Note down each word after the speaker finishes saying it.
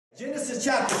Genesis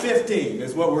chapter 15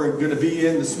 is what we're going to be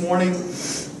in this morning,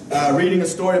 reading a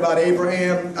story about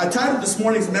Abraham. I titled this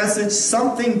morning's message,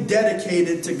 Something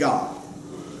Dedicated to God.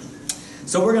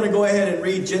 So we're going to go ahead and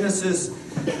read Genesis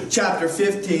chapter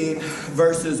 15,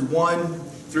 verses 1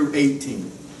 through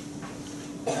 18.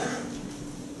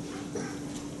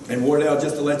 And Wardell,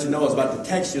 just to let you know, I was about to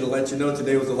text you to let you know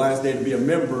today was the last day to be a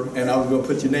member, and I was going to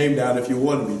put your name down if you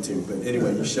wanted me to. But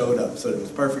anyway, you showed up, so it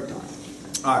was perfect time.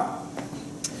 All right.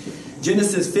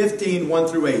 Genesis 15, 1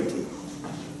 through 18.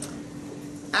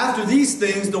 After these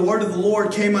things, the word of the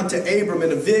Lord came unto Abram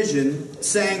in a vision,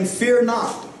 saying, Fear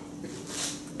not,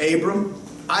 Abram,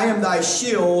 I am thy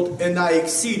shield and thy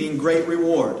exceeding great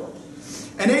reward.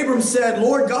 And Abram said,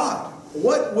 Lord God,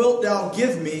 what wilt thou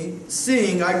give me,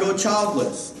 seeing I go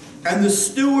childless? And the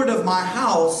steward of my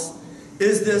house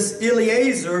is this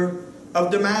Eliezer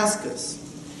of Damascus.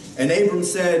 And Abram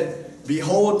said,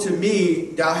 Behold, to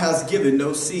me thou hast given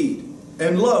no seed.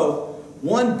 And lo,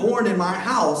 one born in my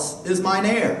house is mine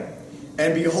heir.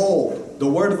 And behold, the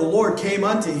word of the Lord came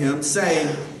unto him,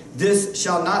 saying, This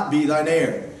shall not be thine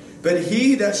heir, but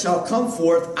he that shall come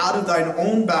forth out of thine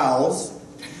own bowels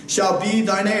shall be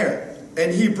thine heir.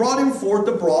 And he brought him forth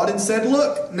abroad and said,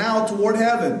 Look now toward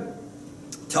heaven,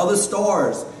 tell the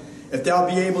stars, if thou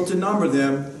be able to number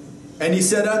them. And he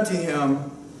said unto him,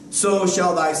 So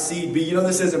shall thy seed be. You know,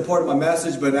 this isn't part of my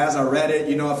message, but as I read it,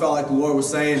 I felt like the Lord was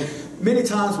saying, many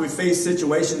times we face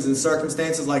situations and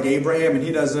circumstances like Abraham, and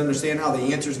he doesn't understand how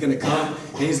the answer is going to come.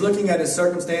 And he's looking at his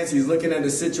circumstance, he's looking at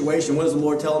his situation. What does the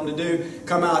Lord tell him to do?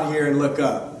 Come out here and look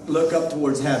up. Look up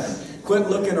towards heaven.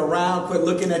 Quit looking around. Quit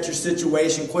looking at your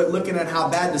situation. Quit looking at how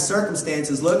bad the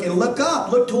circumstances look. And look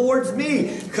up. Look towards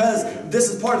me. Because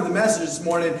this is part of the message this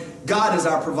morning. God is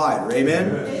our provider. Amen?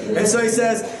 Amen. And so he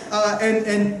says,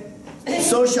 and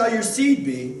so shall your seed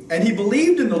be. And he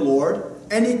believed in the Lord,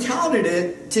 and he counted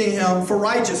it to him for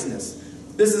righteousness.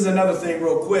 This is another thing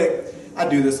real quick. I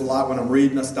do this a lot when I'm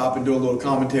reading. I stop and do a little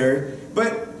commentary.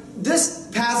 But this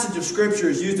passage of Scripture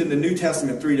is used in the New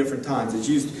Testament 3 different times. It's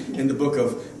used in the book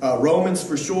of Romans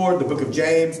for sure, the book of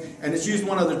James, and it's used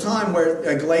one other time, where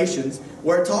Galatians,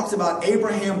 where it talks about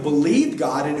Abraham believed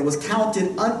God and it was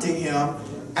counted unto him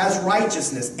as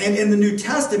righteousness. And in the New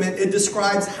Testament, it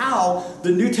describes how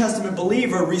the New Testament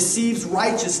believer receives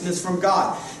righteousness from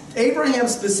God. Abraham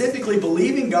specifically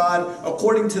believing God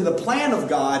according to the plan of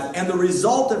God, and the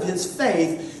result of his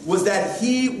faith was that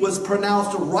he was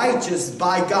pronounced righteous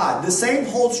by God. The same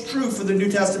holds true for the New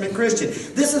Testament Christian.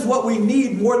 This is what we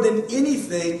need more than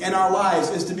anything in our lives,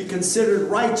 is to be considered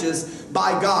righteous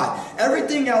by God.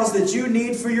 Everything else that you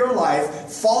need for your life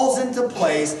falls into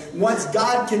place once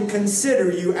God can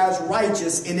consider you as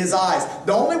righteous in His eyes.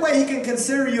 The only way He can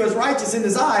consider you as righteous in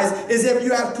His eyes is if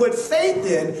you have put faith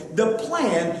in the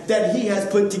plan that He has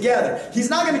put together. He's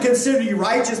not going to consider you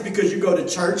righteous because you go to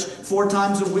church 4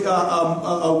 times a week,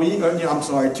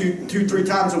 two, 3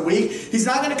 times a week. He's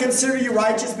not going to consider you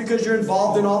righteous because you're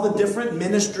involved in all the different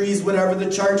ministries, whatever the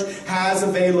church has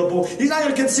available. He's not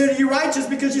going to consider you righteous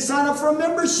because you sign up for a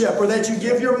membership, or that you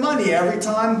give your money every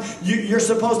time you're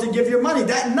supposed to give your money.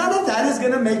 None of that is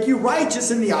going to make you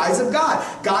righteous in the eyes of God.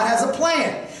 God has a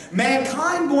plan.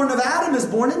 Mankind born of Adam is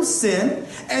born in sin,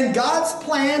 and God's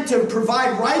plan to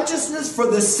provide righteousness for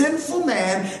the sinful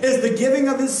man is the giving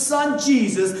of His Son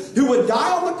Jesus, who would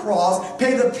die on the cross,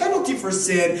 pay the penalty for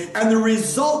sin, and the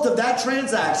result of that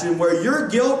transaction, where your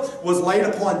guilt was laid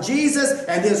upon Jesus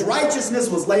and His righteousness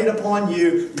was laid upon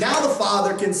you. Now the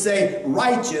Father can say,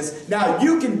 righteous. Now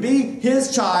you can be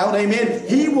His child. Amen.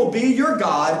 He will be your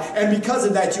God, and because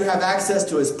of that you have access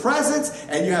to His presence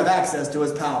and you have access to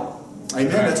His power. Amen.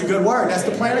 That's a good word. That's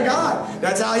the plan of God.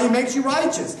 That's how He makes you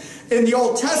righteous. In the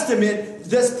Old Testament,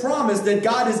 this promise that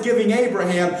God is giving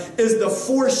Abraham is the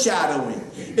foreshadowing,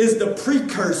 is the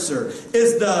precursor,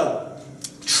 is the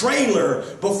trailer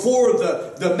before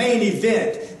the main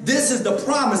event. This is the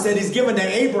promise that He's given to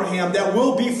Abraham that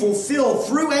will be fulfilled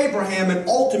through Abraham and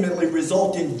ultimately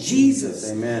result in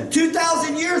Jesus. Amen.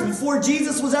 2,000 years before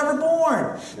Jesus was ever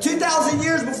born. 2,000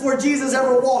 years before Jesus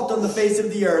ever walked on the face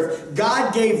of the earth,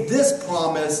 God gave this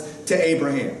promise to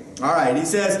Abraham. All right, He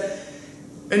says,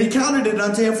 and He counted it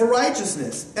unto him for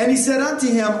righteousness. And He said unto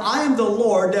him, I am the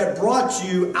Lord that brought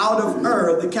you out of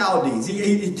Ur of the Chaldees.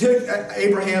 He took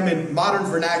Abraham, in modern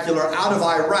vernacular, out of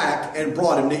Iraq and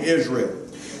brought him to Israel,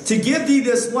 to give thee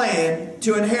this land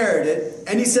to inherit it.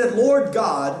 And He said, Lord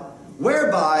God,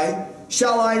 whereby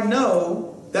shall I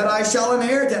know that I shall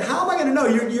inherit it? How am I going to know?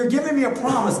 You're giving me a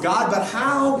promise, God, but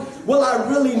how will I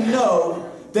really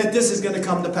know that this is going to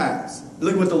come to pass?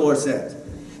 Look what the Lord says.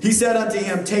 He said unto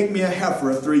him, Take me a heifer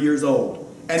of 3 years old,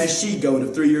 and a she-goat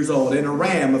of 3 years old, and a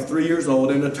ram of 3 years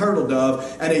old, and a turtle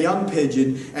dove, and a young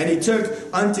pigeon. And he took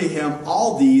unto him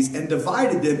all these, and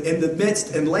divided them in the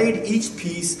midst, and laid each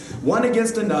piece one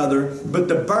against another. But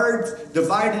the birds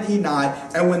divided he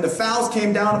not. And when the fowls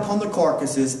came down upon the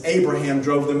carcasses, Abraham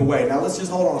drove them away. Now let's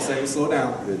just hold on a second, slow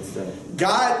down. Good stuff.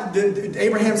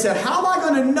 Abraham said, how am I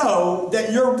going to know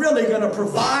that you're really going to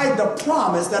provide the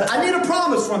promise? That I need a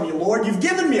promise from you, Lord. You've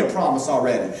given me a promise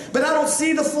already, but I don't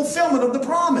see the fulfillment of the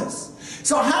promise.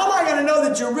 So how am I going to know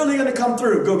that you're really going to come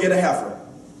through? Go get a heifer.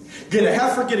 Get a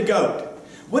heifer, get a goat.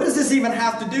 What does this even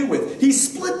have to do with? He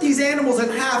split these animals in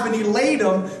half and he laid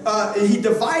them, he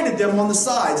divided them on the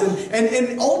sides. And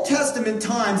in Old Testament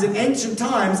times, in ancient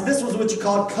times, this was what you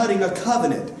called cutting a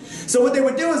covenant. So what they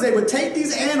would do is they would take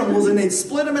these animals and they'd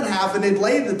split them in half and they'd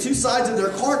lay the two sides of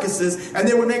their carcasses and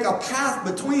they would make a path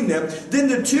between them. Then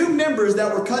the two members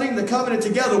that were cutting the covenant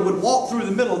together would walk through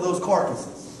the middle of those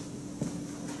carcasses.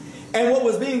 And what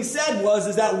was being said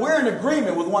is that we're in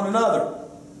agreement with one another.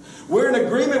 We're in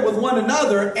agreement with one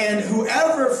another, and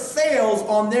whoever fails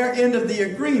on their end of the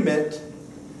agreement,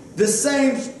 the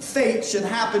same fate should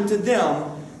happen to them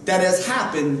that has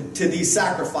happened to these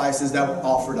sacrifices that were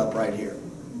offered up right here.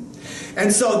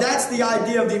 And so that's the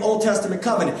idea of the Old Testament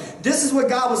covenant. This is what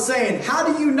God was saying. How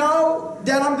do you know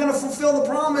that I'm going to fulfill the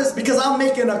promise? Because I'm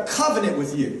making a covenant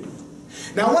with you.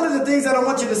 Now, one of the things that I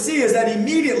want you to see is that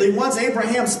immediately, once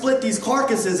Abraham split these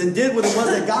carcasses and did what it was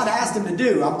that God asked him to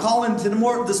do, I'm calling to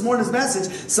this morning's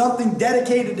message something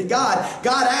dedicated to God.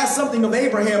 God asked something of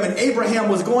Abraham, and Abraham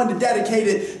was going to dedicate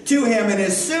it to him. And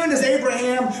as soon as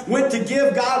Abraham went to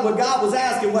give God what God was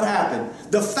asking, what happened?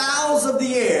 The fowls of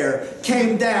the air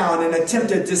came down and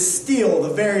attempted to steal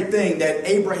the very thing that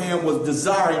Abraham was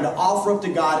desiring to offer up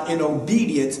to God in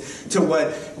obedience to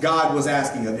what God was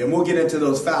asking of him. We'll get into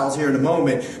those fowls here in a moment.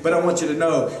 But I want you to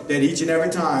know that each and every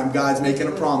time God's making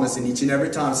a promise, and each and every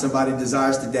time somebody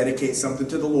desires to dedicate something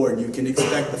to the Lord, you can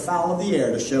expect the fowl of the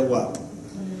air to show up.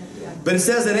 But it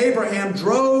says that Abraham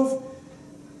drove,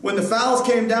 when the fowls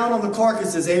came down on the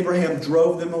carcasses, Abraham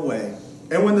drove them away.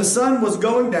 And when the sun was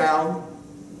going down,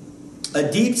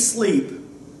 a deep sleep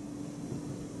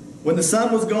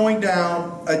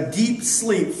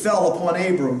fell upon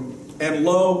Abram, and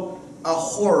lo, a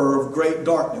horror of great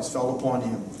darkness fell upon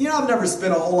him. You know, I've never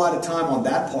spent a whole lot of time on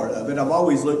that part of it. I've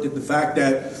always looked at the fact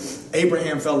that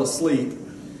Abraham fell asleep,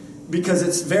 because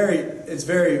it's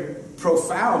very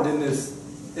profound in this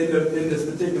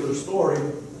particular story.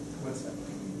 What's that?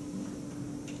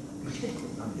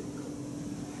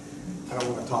 I don't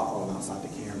want to talk while I'm outside the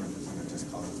camera, because I'm going to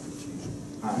just cause confusion.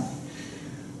 All right.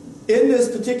 In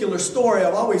this particular story,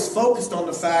 I've always focused on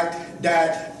the fact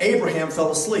that Abraham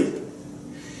fell asleep.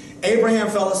 Abraham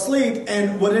fell asleep,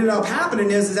 and what ended up happening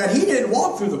is that he didn't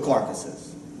walk through the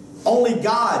carcasses. Only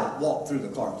God walked through the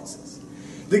carcasses.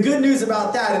 The good news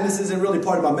about that, and this isn't really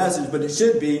part of my message, but it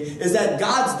should be, is that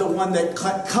God's the one that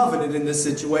cut covenant in this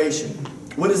situation.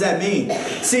 What does that mean?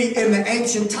 See, in the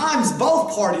ancient times,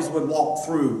 both parties would walk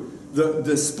through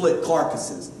the split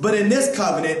carcasses. But in this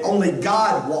covenant, only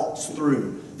God walks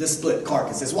through the split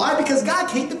carcasses. Why? Because God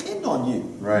can't depend on you.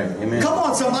 Right. Amen. Come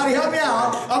on, somebody, help me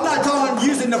out. I'm not talking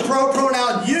using the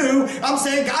pronoun you. I'm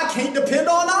saying God can't depend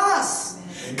on us.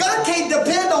 God can't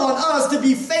depend on us to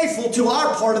be faithful to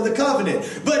our part of the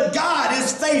covenant. But God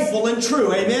is faithful and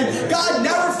true. Amen. God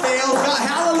never fails. God,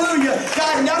 hallelujah.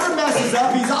 God never messes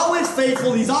up. He's always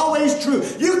faithful. He's always true.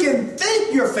 You can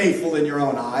think you're faithful in your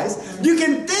own eyes. You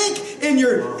can think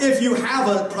if you have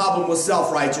a problem with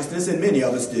self-righteousness, and many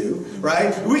of us do,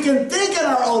 right? We can think in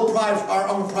our own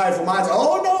prideful minds,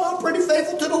 oh no, I'm pretty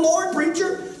faithful to the Lord,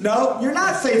 preacher. No, you're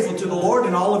not faithful to the Lord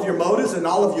in all of your motives and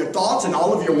all of your thoughts and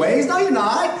all of your ways. No, you're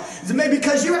not. It's maybe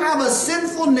because you have a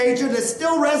sinful nature that's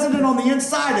still resident on the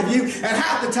inside of you, and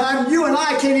half the time you and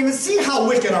I can't even see how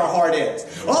wicked our heart is.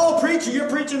 Oh, preacher, you're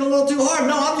preaching a little too hard.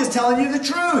 No, I'm just telling you the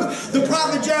truth. The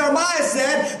prophet Jeremiah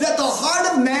said that the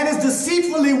heart of man is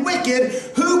deceitfully wicked.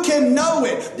 Who can know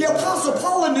it? The Apostle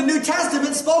Paul in the New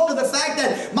Testament spoke of the fact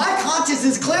that my conscience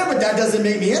is clear, but that doesn't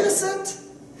make me innocent.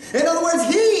 In other words,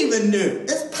 he even knew.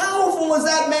 As powerful as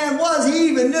that man was, he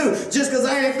even knew. Just because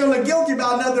I ain't feeling guilty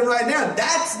about nothing right now,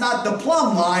 that's not the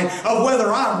plumb line of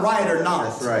whether I'm right or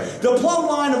not. That's right. The plumb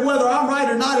line of whether I'm right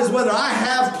or not is whether I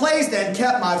have placed and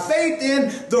kept my faith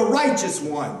in the righteous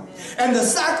one. And the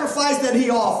sacrifice that he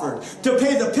offered to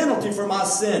pay the penalty for my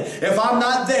sin. If I'm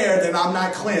not there, then I'm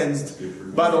not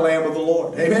cleansed by the Lamb of the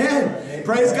Lord. Amen.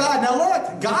 Praise God. Now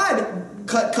look, God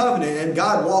cut covenant and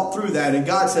God walked through that, and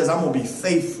God says, I'm going to be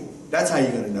faithful. That's how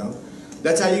you're going to know.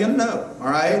 That's how you're going to know, all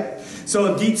right?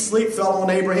 So a deep sleep fell on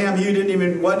Abraham. He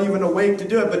wasn't even awake to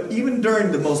do it. But even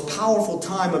during the most powerful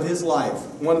time of his life,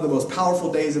 one of the most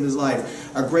powerful days of his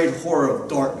life, a great horror of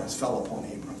darkness fell upon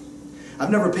Abram.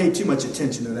 I've never paid too much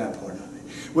attention to that part of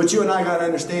it. What you and I got to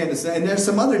understand is, and there's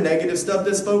some other negative stuff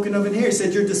that's spoken of in here. It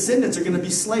said your descendants are going to be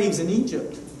slaves in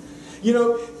Egypt. You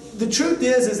know, the truth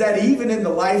is that even in the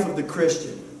life of the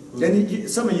Christian, and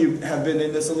some of you have been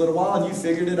in this a little while and you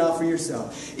figured it out for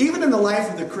yourself. Even in the life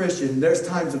of the Christian, there's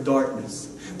times of darkness.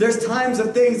 There's times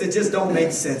of things that just don't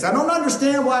make sense. I don't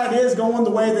understand why it is going the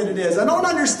way that it is. I don't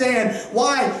understand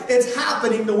why it's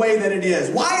happening the way that it is.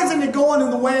 Why isn't it going in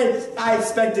the way I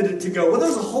expected it to go? Well,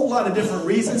 there's a whole lot of different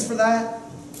reasons for that.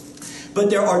 But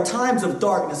there are times of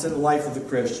darkness in the life of the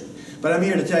Christian. But I'm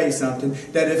here to tell you something,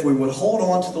 that if we would hold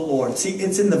on to the Lord, see,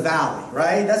 it's in the valley,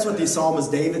 right? That's what the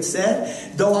psalmist David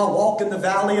said. Though I walk in the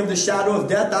valley of the shadow of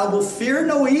death, I will fear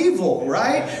no evil,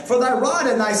 right? For thy rod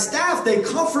and thy staff, they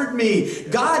comfort me.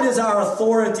 God is our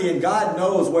authority, and God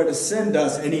knows where to send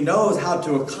us, and He knows how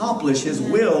to accomplish His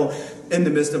will in the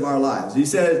midst of our lives. He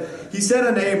said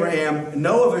unto Abraham,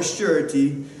 know of a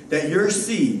surety that your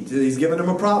seed, He's given him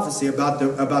a prophecy about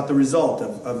the result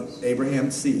of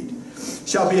Abraham's seed,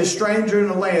 shall be a stranger in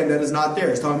a land that is not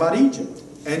theirs. Talking about Egypt.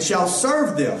 And shall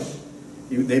serve them.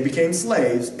 They became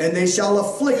slaves. And they shall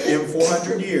afflict them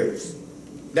 400 years.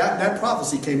 That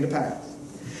prophecy came to pass.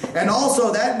 And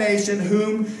also that nation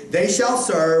whom they shall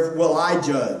serve will I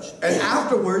judge. And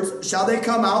afterwards shall they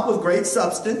come out with great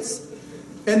substance.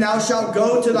 And thou shalt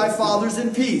go to thy fathers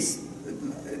in peace.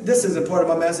 This isn't part of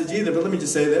my message either, but let me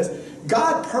just say this.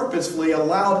 God purposefully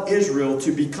allowed Israel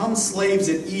to become slaves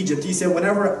in Egypt. He said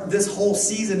whenever this whole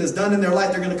season is done in their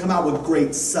life, they're going to come out with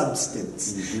great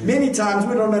substance. Mm-hmm. Many times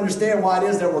we don't understand why it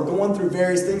is that we're going through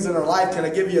various things in our life. Can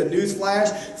I give you a news flash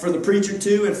for the preacher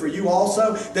too and for you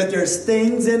also? That there's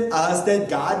things in us that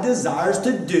God desires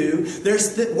to do.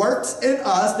 There's works in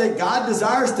us that God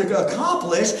desires to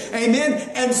accomplish. Amen.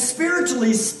 And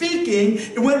spiritually speaking,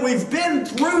 when we've been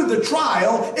through the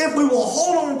trial, if we will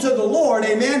hold on to the Lord,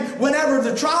 amen, whenever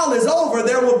the trial is over,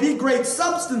 there will be great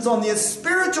substance on the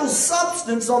spiritual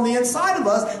substance on the inside of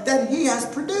us that He has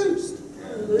produced.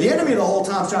 The enemy the whole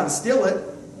time is trying to steal it.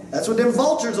 That's what them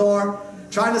vultures are.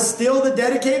 Trying to steal the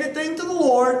dedicated thing to the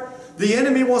Lord. The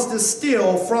enemy wants to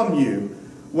steal from you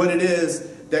what it is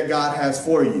that God has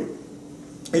for you.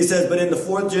 He says, but in the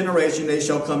fourth generation they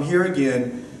shall come here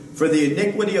again, for the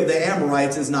iniquity of the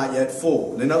Amorites is not yet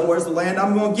full. In other words, the land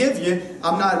I'm going to give you,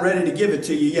 I'm not ready to give it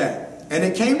to you yet. And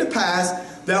it came to pass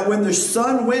that when the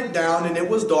sun went down and it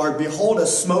was dark, behold, a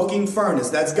smoking furnace,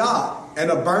 that's God, and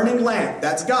a burning lamp,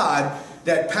 that's God,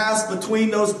 that passed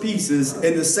between those pieces.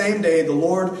 In the same day the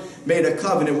Lord made a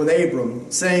covenant with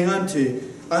Abram, saying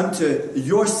unto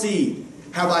your seed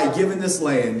have I given this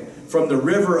land, from the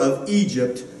river of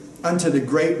Egypt unto the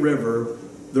great river,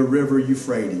 the river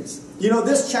Euphrates. You know,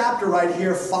 this chapter right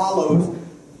here followed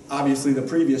obviously the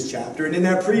previous chapter. And in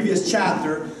that previous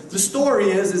chapter, the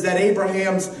story is that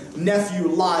Abraham's nephew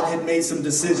Lot had made some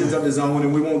decisions of his own,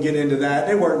 and we won't get into that.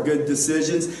 They weren't good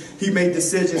decisions. He made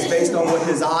decisions based on what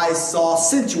his eyes saw,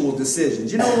 sensual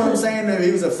decisions. You know what I'm saying?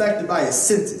 He was affected by his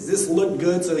senses. This looked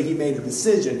good, so he made a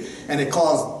decision, and it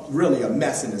caused really a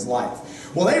mess in his life.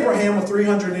 Well, Abraham, with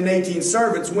 318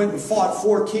 servants, went and fought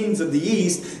 4 kings of the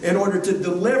east in order to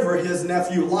deliver his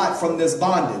nephew Lot from this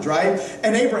bondage, right?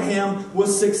 And Abraham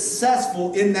was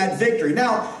successful in that victory.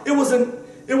 Now, it was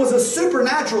a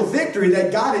supernatural victory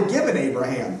that God had given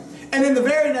Abraham. And in the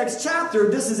very next chapter,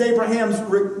 this is Abraham's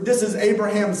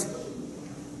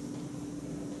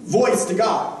voice to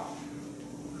God.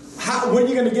 When are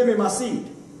you going to give me my seed?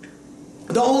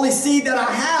 The only seed that I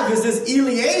have is this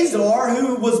Eliezer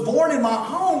who was born in my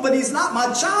home, but he's not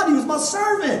my child, he was my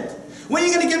servant. When are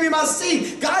you going to give me my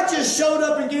seed? God just showed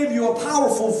up and gave you a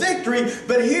powerful victory,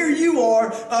 but here you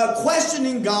are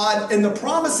questioning God and the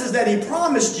promises that He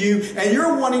promised you, and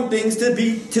you're wanting things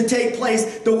to take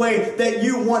place the way that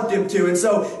you want them to. And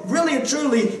so, really and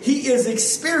truly, he is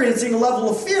experiencing a level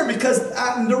of fear, because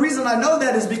the reason I know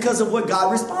that is because of what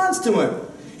God responds to him.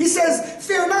 He says,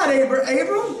 fear not,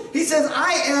 Abram. He says,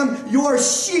 I am your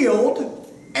shield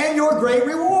and your great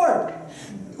reward.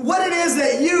 What it is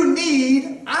that you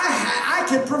need, I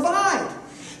can provide.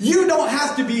 You don't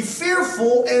have to be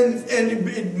fearful,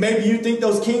 and maybe you think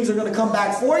those kings are going to come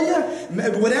back for you.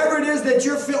 Whatever it is that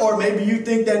you're feeling, or maybe you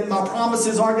think that my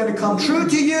promises aren't going to come true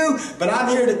to you. But I'm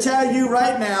here to tell you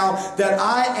right now that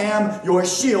I am your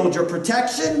shield, your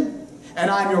protection,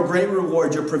 and I'm your great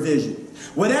reward, your provision.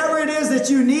 Whatever it is that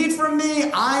you need from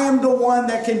me, I am the one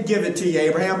that can give it to you,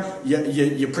 Abraham.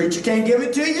 Your preacher can't give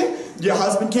it to you. Your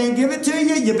husband can't give it to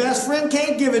you. Your best friend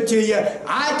can't give it to you.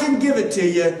 I can give it to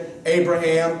you,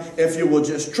 Abraham, if you will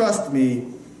just trust me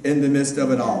in the midst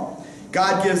of it all.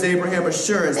 God gives Abraham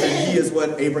assurance that he is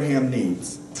what Abraham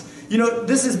needs. You know,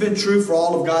 this has been true for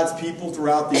all of God's people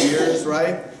throughout the years,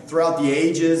 right? Throughout the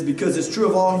ages, because it's true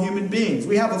of all human beings.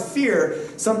 We have a fear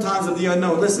sometimes of the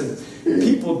unknown. Listen,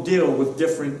 people deal with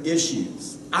different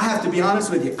issues. I have to be honest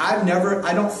with you. I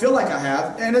don't feel like I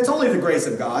have, and it's only the grace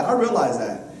of God. I realize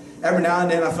that. Every now and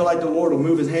then I feel like the Lord will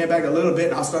move his hand back a little bit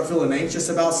and I'll start feeling anxious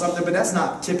about something, but that's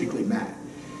not typically Matt.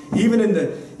 Even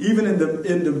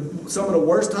in some of the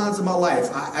worst times of my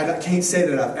life, I can't say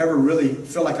that I've ever really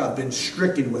feel like I've been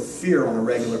stricken with fear on a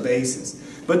regular basis.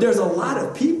 But there's a lot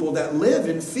of people that live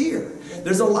in fear.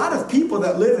 There's a lot of people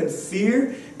that live in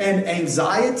fear and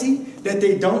anxiety that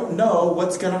they don't know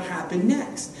what's going to happen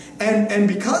next. And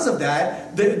because of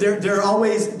that, they're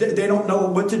always, they don't know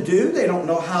what to do. They don't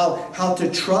know how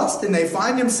to trust. And they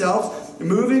find themselves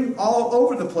moving all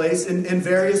over the place in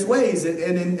various ways and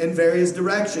in various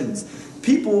directions.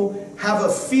 People have a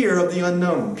fear of the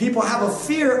unknown. People have a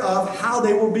fear of how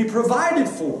they will be provided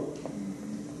for.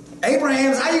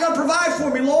 Abraham's, how are you going to provide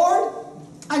for me, Lord?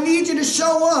 I need you to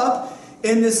show up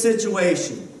in this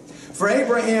situation. For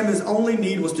Abraham, his only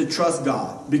need was to trust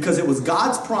God, because it was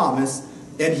God's promise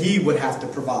and he would have to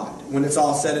provide when it's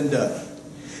all said and done.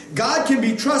 God can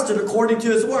be trusted according to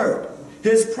his word.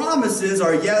 His promises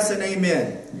are yes and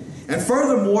amen. And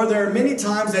furthermore, there are many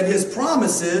times that his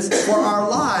promises for our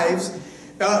lives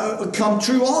come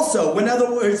true also. In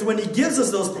other words, when he gives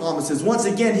us those promises, once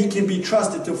again, he can be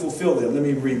trusted to fulfill them. Let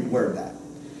me reword that.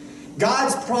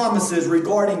 God's promises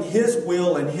regarding his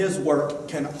will and his work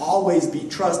can always be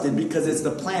trusted because it's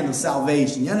the plan of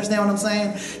salvation. You understand what I'm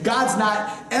saying? God's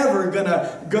not ever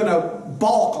gonna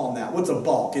balk on that. What's a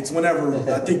balk? It's whenever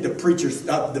I think the pitcher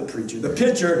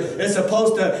is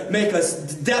supposed to make a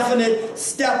definite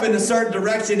step in a certain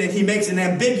direction and he makes an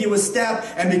ambiguous step,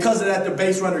 and because of that the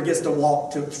base runner gets to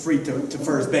walk free to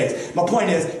first base. My point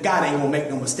is, God ain't gonna make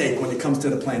no mistake when it comes to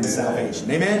the plan of salvation.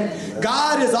 Amen?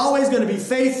 God is always going to be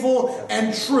faithful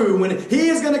and true when he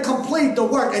is going to complete the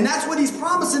work, and that's what he's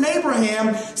promising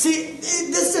Abraham. See,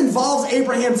 this involves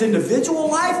Abraham's individual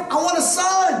life. I want a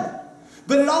son.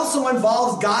 But it also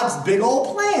involves God's big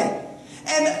old plan.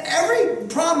 And every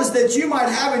promise that you might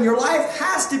have in your life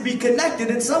has to be connected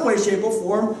in some way, shape, or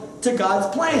form to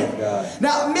God's plan.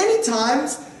 Now, many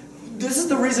times, this is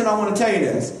the reason I want to tell you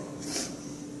this.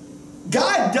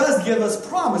 God does give us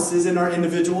promises in our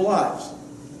individual lives.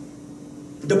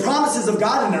 The promises of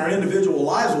God in our individual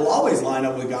lives will always line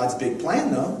up with God's big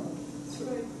plan, though.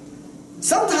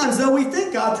 Sometimes, though, we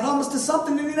think God promised us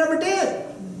something that he never did.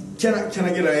 Can I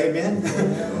get an amen?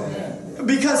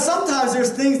 Because sometimes there's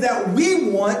things that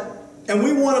we want, and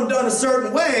we want them done a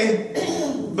certain way,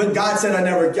 but God said, I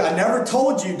never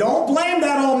told you. Don't blame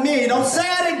that on me. Don't say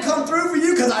I didn't come through for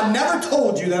you, because I never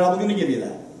told you that I was going to give you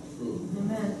that.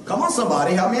 Amen. Come on,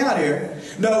 somebody, help me out here.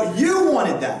 No, you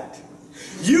wanted that.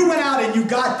 You went out and you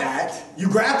got that. You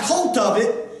grabbed hold of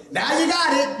it. Now you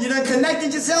got it. You done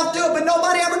connected yourself to it, but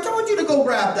nobody ever told you to go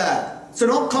grab that. So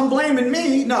don't come blaming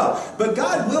me. No. But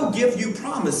God will give you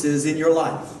promises in your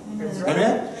life.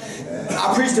 Amen?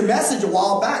 I preached a message a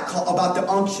while back about the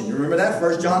unction. You remember that?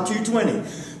 1 John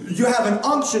 2:20. You have an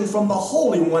unction from the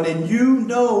Holy One, and you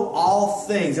know all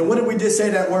things. And what did we just say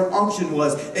that word unction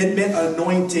was? It meant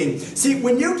anointing. See,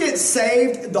 when you get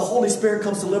saved, the Holy Spirit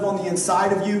comes to live on the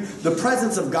inside of you. The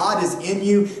presence of God is in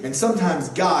you. And sometimes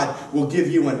God will give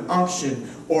you an unction,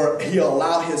 or he'll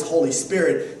allow his Holy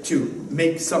Spirit to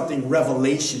make something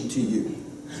revelation to you.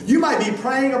 You might be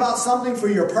praying about something for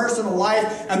your personal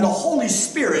life, and the Holy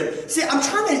Spirit... See, I'm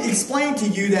trying to explain to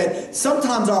you that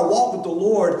sometimes our walk with the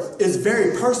Lord is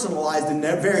very personalized and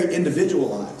very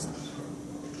individualized.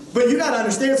 But you got to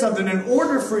understand something. In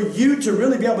order for you to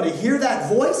really be able to hear that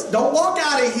voice, don't walk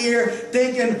out of here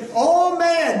thinking, oh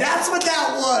man, that's what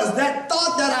that was. That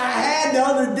thought that I had the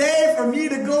other day for me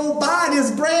to go buy this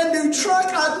brand new truck,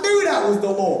 I knew that was the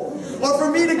Lord. Or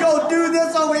for me to go do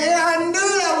this over here, I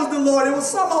knew that was the Lord. It was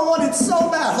something I wanted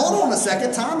so bad. Hold on a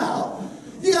second, time out.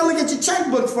 You got to look at your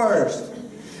checkbook first.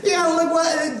 You got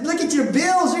to look at your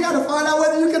bills. You got to find out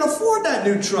whether you can afford that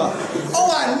new truck.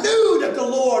 Oh, I knew that the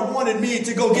Lord wanted me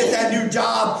to go get that new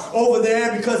job over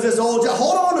there because this old job.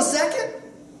 Hold on a second.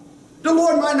 The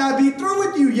Lord might not be through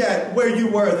with you yet where you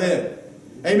were then.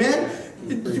 Amen?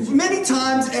 Many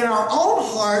times in our own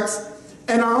hearts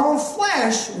in our own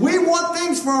flesh, we want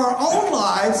things for our own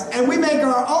lives, and we make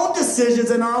our own decisions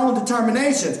and our own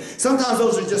determinations. Sometimes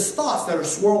those are just thoughts that are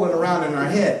swirling around in our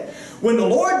head. When the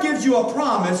Lord gives you a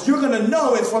promise, you're going to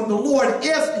know it's from the Lord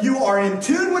if you are in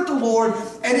tune with the Lord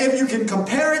and if you can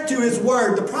compare it to His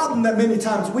Word. The problem that many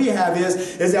times we have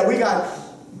is that we got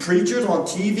preachers on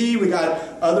TV, we got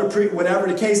other whatever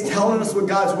the case telling us what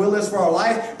God's will is for our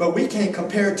life, but we can't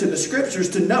compare it to the Scriptures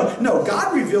to know. No,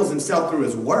 God reveals Himself through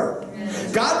His Word.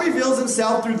 God reveals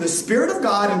Himself through the Spirit of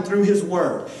God and through His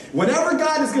Word. Whenever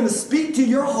God is going to speak to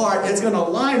your heart, it's going to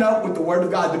line up with the Word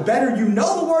of God. The better you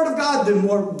know the Word of God,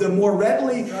 the more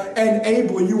readily and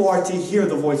able you are to hear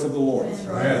the voice of the Lord.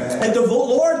 And the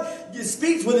Lord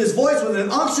speaks with His voice with an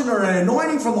unction or an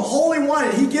anointing from the Holy One,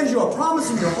 and He gives you a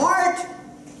promise in your heart.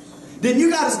 Then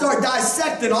you got to start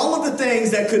dissecting all of the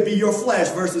things that could be your flesh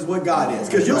versus what God is.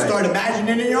 Because you'll start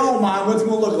imagining in your own mind what it's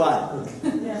going to look like.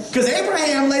 Because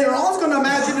Abraham later on is going to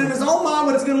imagine in his own mind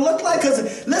what it's going to look like.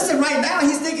 Because listen, right now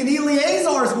he's thinking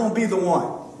Eleazar is going to be the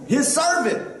one. His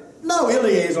servant. No,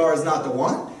 Eleazar is not the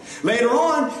one. Later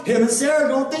on, him and Sarah are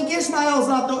going to think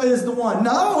Ishmael is the one.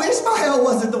 No, Ishmael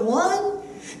wasn't the one.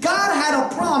 God had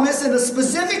a promise in a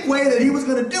specific way that He was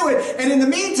going to do it. And in the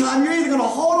meantime, you're either going to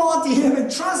hold on to Him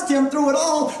and trust Him through it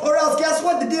all, or else guess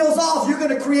what? The deal's off. You're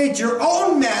going to create your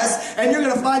own mess, and you're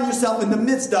going to find yourself in the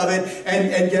midst of it,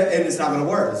 and it's not going to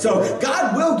work. So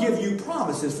God will give you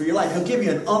promises for your life. He'll give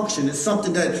you an unction. It's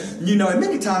something that you know. And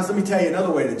many times, let me tell you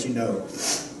another way that you know,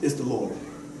 it's the Lord.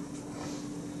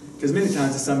 Because many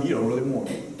times it's something you don't really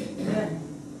want.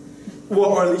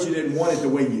 Well, or at least you didn't want it the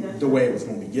way it was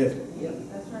going to be given.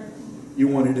 You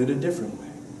wanted it a different way.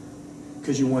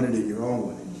 Because you wanted it your own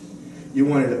way. You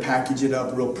wanted to package it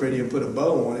up real pretty and put a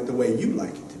bow on it the way you like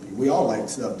it to be. We all like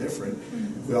stuff different.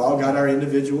 We all got our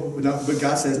individual. But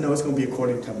God says, no, it's going to be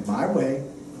according to my way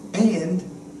and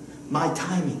my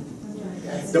timing.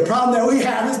 The problem that we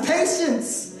have is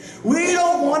patience. We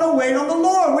don't want to wait on the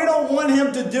Lord. We don't want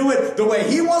Him to do it the way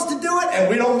He wants to do it, and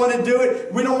we don't want to do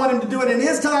it. We don't want Him to do it in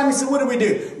His time. So what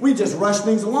do? We just rush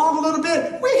things along a little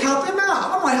bit. We help Him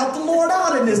out. I'm going to help the Lord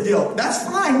out in this deal. That's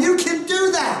fine. You can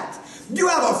do that. You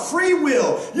have a free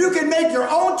will. You can make your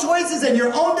own choices and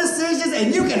your own decisions,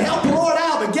 and you can help the Lord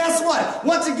out. But guess what?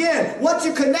 Once again, once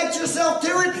you connect yourself to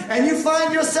it and you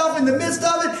find yourself in the midst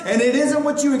of it and it isn't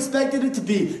what you expected it to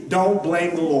be, don't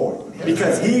blame the Lord.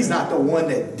 Because He's not the one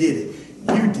that did it.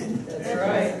 You did it. That's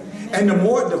right. And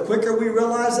the quicker we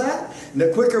realize that, and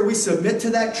the quicker we submit to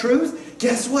that truth,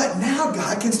 guess what? Now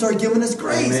God can start giving us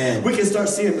grace. Amen. We can start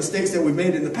seeing mistakes that we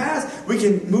made in the past. We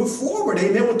can move forward,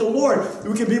 amen, with the Lord.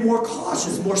 We can be more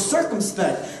cautious, more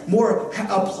circumspect,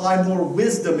 apply more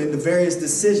wisdom in the various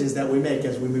decisions that we make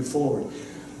as we move forward.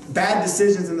 Bad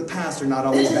decisions in the past are not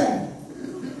always bad.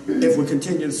 If we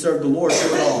continue to serve the Lord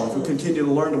through it all, if we continue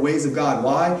to learn the ways of God.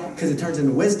 Why? Because it turns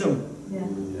into wisdom.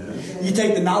 You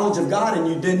take the knowledge of God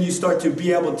and then you start to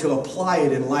be able to apply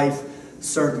it in life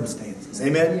circumstances.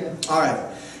 Amen? Yeah. All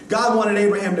right. God wanted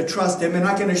Abraham to trust Him, and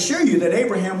I can assure you that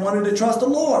Abraham wanted to trust the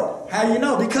Lord. How do you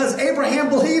know? Because Abraham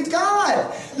believed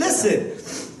God. Listen,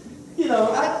 you know,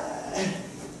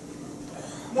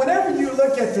 whenever you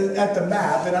look at the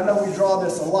map, and I know we draw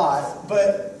this a lot,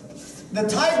 but the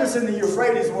Tigris and the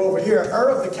Euphrates were over here. Ur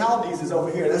of the Chaldees is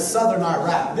over here. That's southern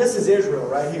Iraq. This is Israel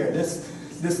right here.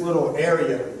 This little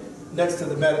area next to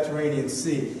the Mediterranean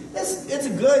Sea. It's a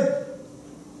good,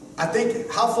 I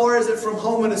think, how far is it from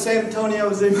Houma to San Antonio?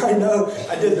 Does anybody know?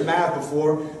 I did the math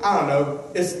before. I don't know.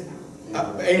 It's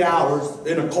 8 hours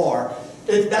in a car.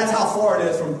 That's how far it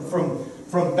is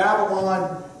from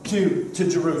Babylon to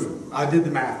Jerusalem. I did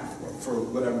the math before, for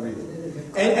whatever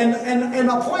reason. And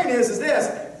my point is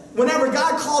this. Whenever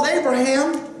God called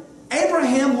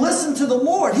Abraham listened to the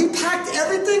Lord. He packed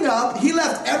everything up. He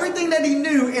left everything that he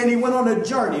knew, and he went on a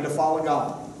journey to follow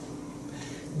God.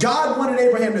 God wanted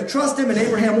Abraham to trust Him, and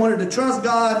Abraham wanted to trust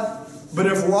God. But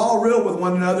if we're all real with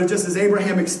one another, just as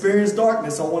Abraham experienced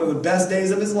darkness on one of the best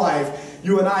days of his life,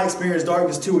 you and I experience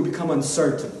darkness too. We become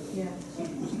uncertain. Yeah.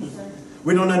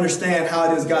 We don't understand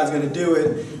how it is God's going to do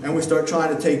it, and we start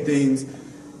trying to take things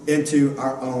into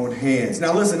our own hands.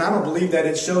 Now listen, I don't believe that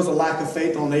it shows a lack of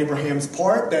faith on Abraham's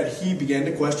part that he began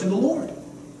to question the Lord.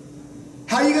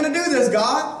 How are you going to do this,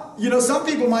 God? You know, some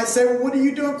people might say, well, what are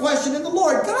you doing questioning the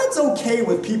Lord? God's okay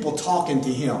with people talking to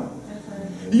Him.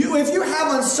 If you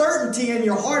have uncertainty in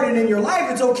your heart and in your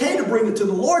life, it's okay to bring it to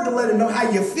the Lord, to let Him know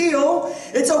how you feel.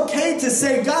 It's okay to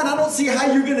say, God, I don't see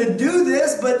how you're going to do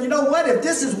this, but you know what? If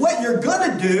this is what you're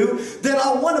going to do, then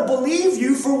I want to believe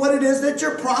you for what it is that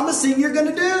you're promising you're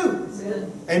going to do.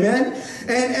 Amen.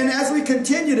 And as we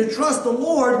continue to trust the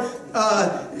Lord,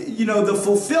 the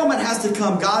fulfillment has to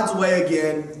come God's way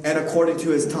again and according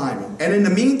to His timing. And in the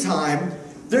meantime,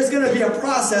 there's going to be a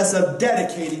process of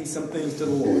dedicating some things to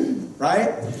the Lord,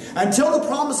 right? Until the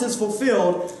promise is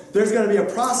fulfilled, there's going to be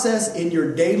a process in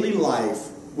your daily life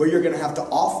where you're going to have to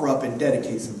offer up and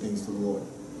dedicate some things to the Lord.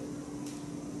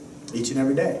 Each and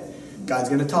every day, God's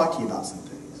going to talk to you about some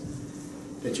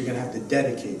things that you're going to have to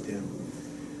dedicate them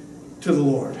to the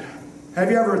Lord.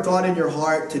 Have you ever thought in your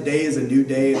heart, today is a new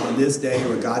day, and on this day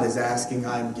where God is asking,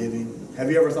 I am giving? Have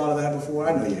you ever thought of that before?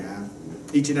 I know you have.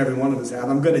 Each and every one of us have.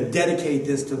 I'm going to dedicate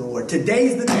this to the Lord.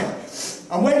 Today's the day.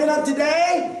 I'm waking up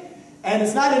today, and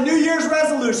it's not a New Year's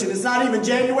resolution. It's not even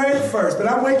January the 1st, but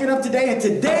I'm waking up today, and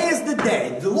today is the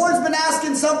day. The Lord's been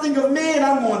asking something of me, and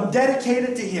I'm going to dedicate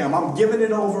it to Him. I'm giving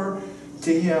it over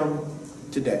to Him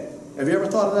today. Have you ever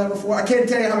thought of that before? I can't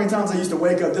tell you how many times I used to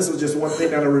wake up. This was just one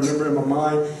thing that I remember in my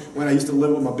mind when I used to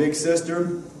live with my big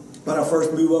sister. When I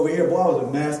first moved over here, boy, I was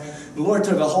a mess. The Lord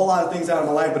took a whole lot of things out of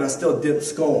my life, but I still dipped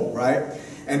skull, right?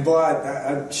 And boy,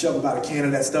 I'd shove about a can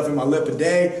of that stuff in my lip a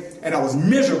day, and I was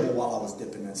miserable while I was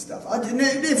dipping that stuff.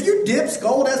 If you dip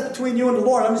skull, that's between you and the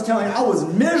Lord. I'm just telling you, I was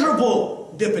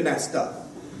miserable dipping that stuff.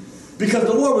 Because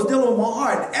the Lord was dealing with my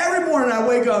heart. Every morning I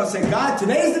wake up and say, God,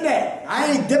 today's the day.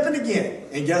 I ain't dipping again.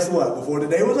 And guess what? Before the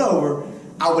day was over,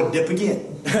 I would dip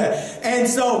again. And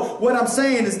so what I'm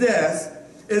saying is this,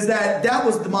 is that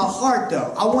was my heart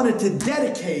though. I wanted to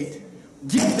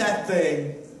give that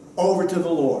thing over to the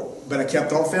Lord. But I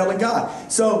kept on failing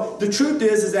God. So the truth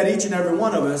is that each and every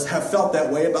one of us have felt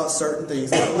that way about certain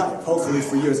things in our life. Hopefully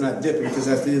for you it's not dipping, because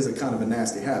that is a kind of a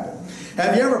nasty habit.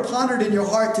 Have you ever pondered in your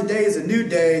heart, today is a new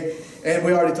day? And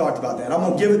we already talked about that. I'm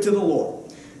going to give it to the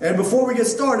Lord. And before we get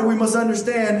started, we must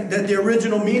understand that the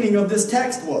original meaning of this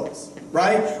text was,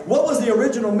 right? What was the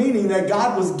original meaning that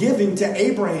God was giving to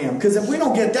Abraham? Because if we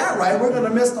don't get that right, we're going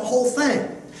to miss the whole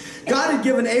thing. God had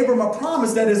given Abram a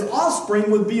promise that his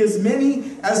offspring would be as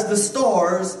many as the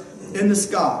stars in the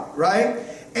sky, right?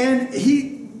 And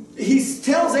he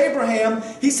tells Abraham,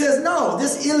 he says, no,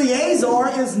 this Eliezer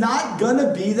is not going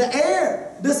to be the heir.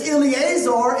 This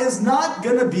Eliezer is not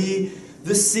going to be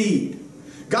the seed.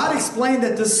 God explained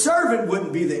that the servant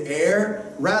wouldn't be the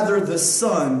heir, rather the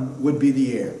son would be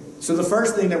the heir. So the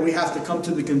first thing that we have to come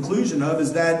to the conclusion of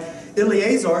is that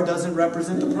Eliezer doesn't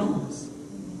represent the promise.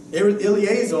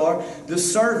 Eliezer, the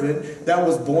servant that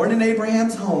was born in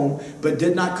Abraham's home, but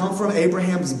did not come from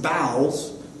Abraham's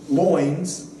bowels,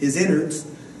 loins, his innards,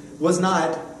 was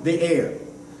not the heir.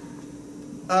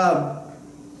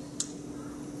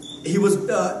 He was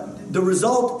the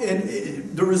result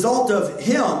of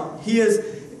him. He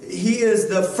is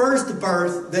the first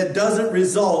birth that doesn't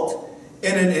result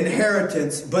in an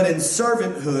inheritance, but in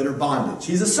servanthood or bondage.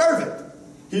 He's a servant.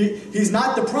 He's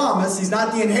not the promise. He's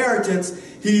not the inheritance.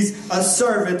 He's a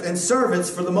servant, and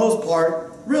servants, for the most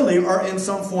part, really are in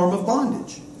some form of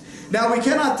bondage. Now, we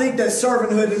cannot think that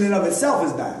servanthood in and of itself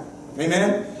is bad.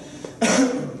 Amen?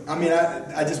 I mean,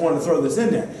 I just want to throw this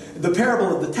in there. The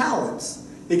parable of the talents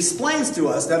explains to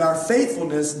us that our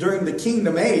faithfulness during the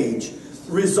kingdom age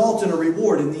results in a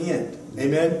reward in the end.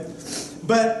 Amen?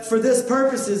 But for this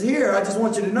purposes here, I just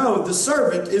want you to know the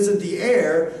servant isn't the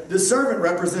heir. The servant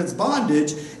represents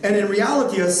bondage. And in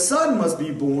reality, a son must be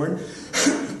born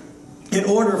in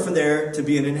order for there to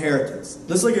be an inheritance.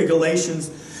 Let's look at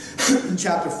Galatians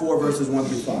chapter 4, verses 1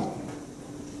 through 5.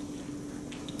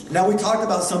 Now, we talked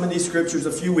about some of these scriptures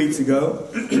a few weeks ago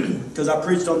because I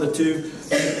preached on the two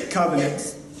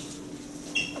covenants.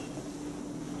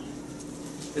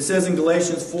 It says in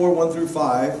Galatians 4, 1 through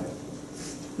 5,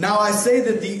 now I say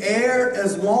that the heir,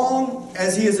 as long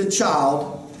as he is a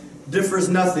child, differs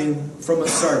nothing from a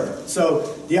servant.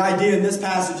 So the idea in this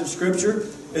passage of Scripture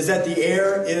is that the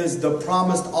heir is the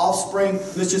promised offspring.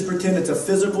 Let's just pretend it's a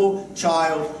physical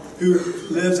child who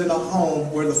lives in a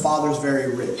home where the father's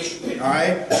very rich. All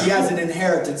right? He has an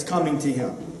inheritance coming to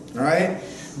him. All right?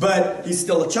 But he's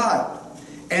still a child.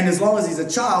 And as long as he's a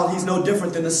child, he's no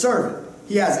different than a servant.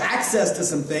 He has access to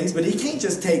some things, but he can't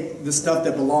just take the stuff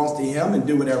that belongs to him and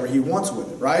do whatever he wants with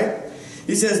it, right?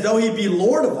 He says, though he be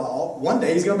Lord of all, one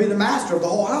day he's going to be the master of the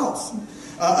whole house.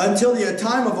 Until the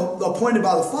time appointed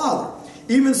by the Father.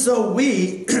 Even so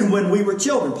we, when we were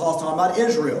children, Paul's talking about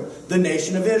Israel, the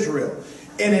nation of Israel,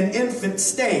 in an infant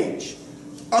stage,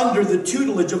 under the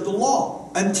tutelage of the law.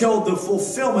 until the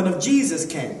fulfillment of Jesus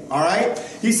came. All right?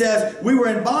 He says, we were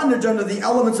in bondage under the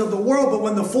elements of the world, but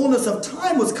when the fullness of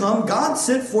time was come, God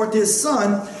sent forth his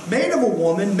Son, made of a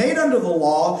woman, made under the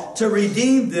law, to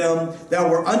redeem them that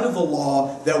were under the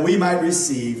law, that we might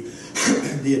receive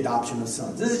the adoption of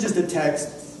sons. This is just a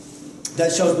text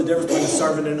that shows the difference between a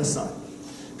servant and a son.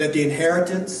 That the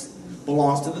inheritance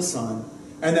belongs to the son,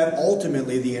 and that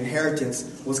ultimately the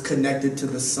inheritance was connected to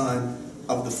the Son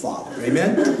of the Father.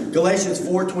 Amen? Galatians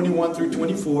 4:21 through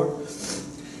 24.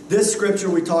 This scripture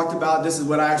we talked about, this is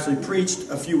what I actually preached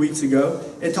a few weeks ago.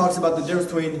 It talks about the difference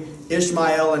between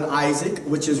Ishmael and Isaac,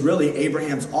 which is really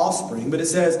Abraham's offspring. But it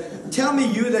says, tell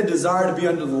me, you that desire to be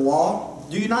under the law,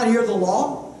 do you not hear the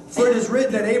law? For it is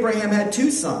written that Abraham had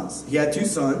two sons. He had two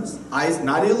sons, Isaac,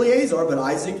 not Eleazar, but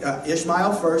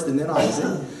Ishmael first and then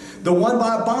Isaac. The one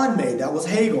by a bondmaid, that was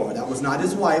Hagar. That was not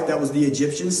his wife. That was the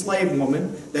Egyptian slave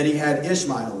woman that he had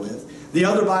Ishmael with. The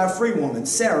other by a free woman,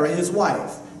 Sarah, his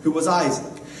wife, who was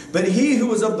Isaac. But he who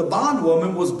was of the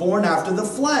bondwoman was born after the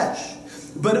flesh.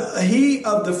 But he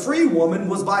of the free woman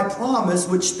was by promise,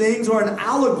 which things are an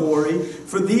allegory.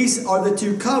 For these are the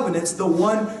two covenants, the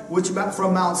one which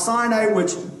from Mount Sinai,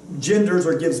 which genders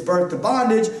or gives birth to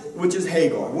bondage, which is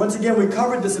Hagar. Once again, we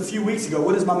covered this a few weeks ago.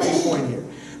 What is my main point here?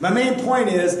 My main point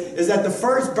is that the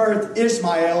first birth,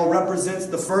 Ishmael, represents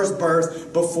the first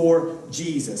birth before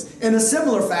Jesus. In a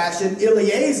similar fashion,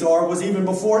 Eleazar was even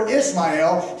before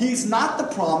Ishmael. He's not the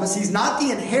promise. He's not the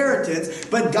inheritance.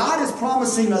 But God is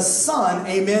promising a son,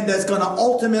 amen, that's going to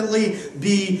ultimately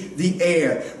be the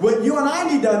heir. What you and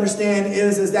I need to understand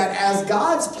is that as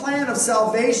God's plan of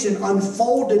salvation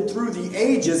unfolded through the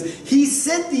ages, he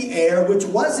sent the heir, which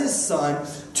was his son,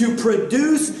 to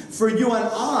produce for you and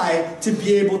I to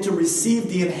be able to receive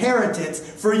the inheritance,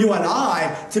 for you and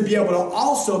I to be able to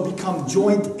also become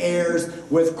joint heirs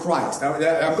with Christ. Now,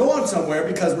 I'm going somewhere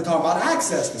because we're talking about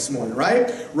access this morning,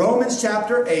 right? Romans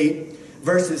chapter 8,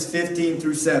 verses 15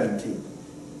 through 17.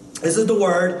 This is the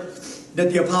word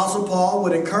that the Apostle Paul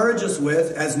would encourage us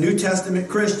with as New Testament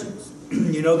Christians.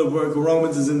 You know the word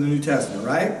Romans is in the New Testament,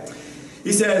 right?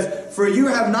 He says, for you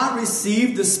have not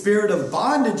received the spirit of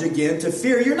bondage again to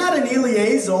fear. You're not an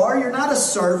Eleazar. You're not a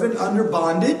servant under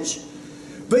bondage.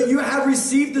 But you have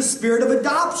received the spirit of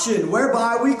adoption,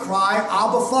 whereby we cry,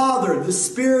 Abba, Father. The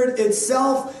Spirit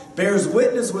itself bears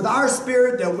witness with our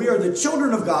spirit that we are the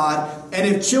children of God. And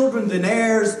if children, then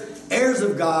heirs, heirs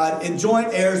of God, and joint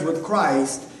heirs with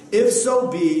Christ. If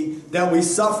so be that we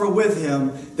suffer with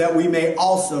him, that we may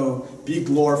also be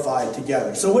glorified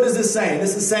together. So what is this saying?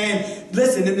 This is saying,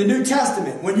 listen, in the New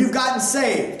Testament, when you've gotten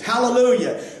saved,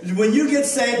 hallelujah, when you get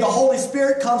saved, the Holy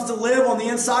Spirit comes to live on the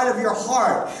inside of your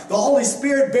heart. The Holy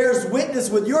Spirit bears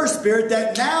witness with your spirit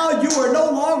that now you are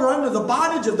no longer under the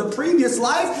bondage of the previous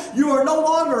life. You are no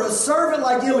longer a servant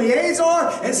like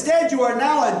Eleazar. Instead, you are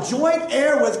now a joint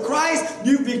heir with Christ.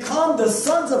 You've become the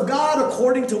sons of God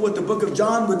according to what the book of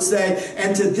John would say.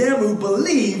 And to them who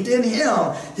believed in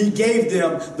him, he gave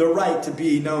them the right to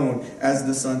be known as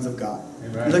the sons of God.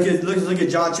 Amen. Look at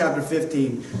John chapter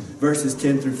 15, verses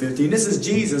 10 through 15. This is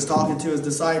Jesus talking to his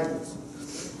disciples.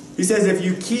 He says, if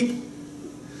you keep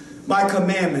my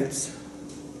commandments,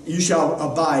 you shall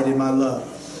abide in my love,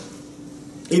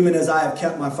 even as I have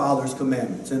kept my Father's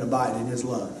commandments and abide in his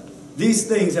love. These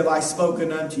things have I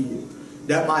spoken unto you,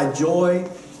 that my joy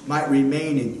might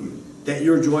remain in you, that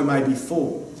your joy might be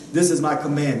full. This is my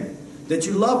commandment, that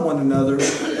you love one another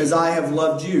as I have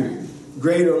loved you.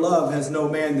 Greater love has no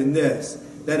man than this,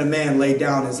 that a man lay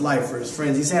down his life for his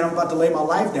friends. He's saying, I'm about to lay my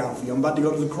life down for you. I'm about to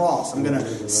go to the cross. I'm going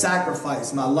to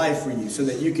sacrifice my life for you so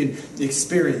that you can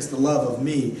experience the love of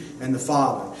me and the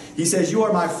Father. He says, you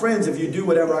are my friends if you do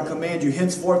whatever I command you.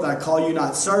 Henceforth I call you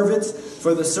not servants,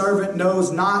 for the servant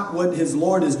knows not what his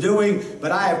Lord is doing,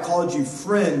 but I have called you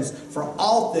friends, for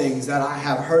all things that I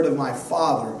have heard of my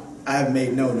Father I have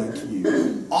made known unto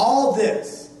you. All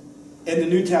this in the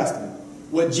New Testament,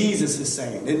 what Jesus is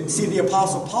saying. And see, the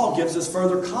Apostle Paul gives us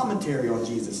further commentary on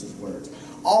Jesus' words.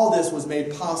 All this was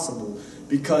made possible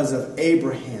because of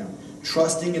Abraham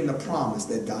trusting in the promise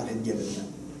that God had given him.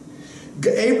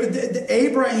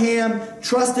 Abraham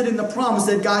trusted in the promise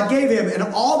that God gave him, and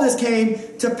all this came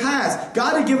to pass.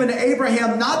 God had given to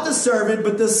Abraham not the servant,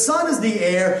 but the son as the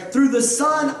heir. Through the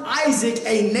son Isaac,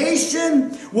 a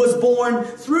nation was born.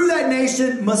 Through that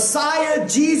nation, Messiah,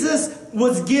 Jesus,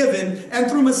 was given,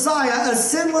 and through Messiah, a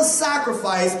sinless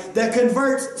sacrifice that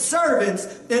converts servants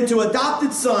into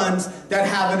adopted sons that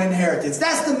have an inheritance.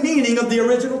 That's the meaning of the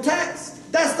original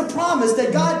text. That's the promise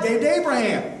that God gave to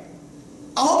Abraham.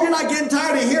 I hope you're not getting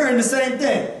tired of hearing the same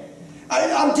thing.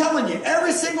 I'm telling you,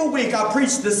 every single week I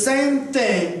preach the same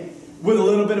thing with a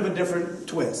little bit of a different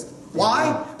twist.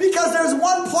 Why? Because there's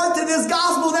one part to this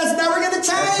gospel that's never going to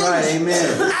change. That's right,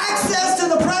 amen. Access to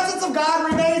the presence of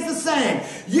God remains the same.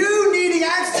 You needing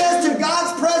access to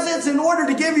God's presence in order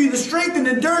to give you the strength and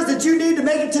endurance that you need to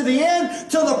make it to the end,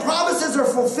 till the promises are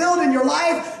fulfilled in your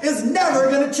life, is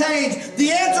never going to change.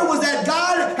 The answer was that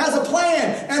God has a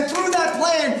plan, and through that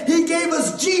plan, He gave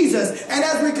us Jesus. And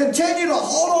as we continue to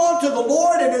hold on to the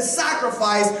Lord and His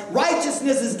sacrifice,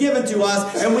 righteousness is given to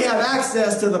us, and we have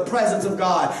access to the presence of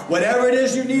God. Whatever it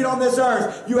is you need on this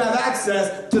earth, you have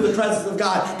access to the presence of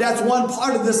God. That's one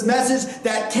part of this message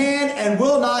that can and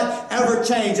will not ever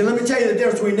change. And let me tell you the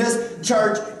difference between this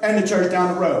church and the church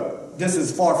down the road. This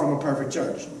is far from a perfect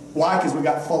church. Why? Because we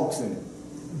got folks in it.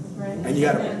 Right. And you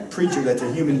got a preacher that's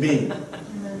a human being.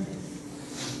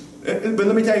 But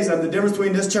let me tell you something. The difference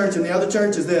between this church and the other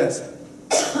church is this.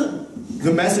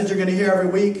 The message you're going to hear every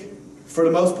week, for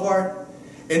the most part,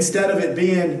 instead of it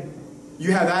being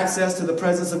you have access to the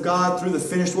presence of God through the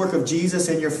finished work of Jesus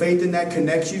and your faith in that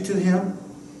connects you to Him,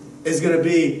 is going to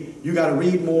be you got to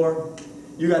read more,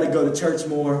 you got to go to church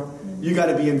more, you got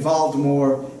to be involved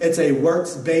more. It's a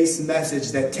works-based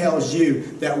message that tells you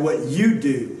that what you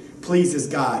do pleases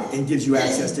God and gives you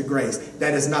access to grace.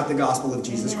 That is not the gospel of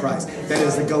Jesus Christ. That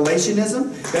is a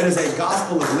Galatianism. That is a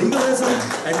gospel of legalism.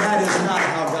 And that is not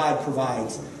how God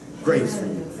provides grace for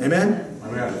you. Amen?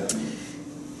 Amen.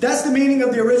 That's the meaning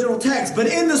of the original text. But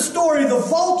in the story, the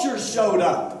vultures showed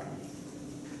up.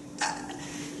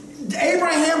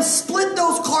 Abraham split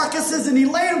those carcasses and he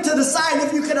laid them to the side. And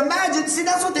if you can imagine, see,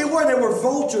 that's what they were. They were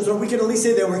vultures, or we could at least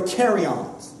say they were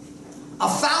carrions. A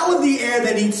fowl of the air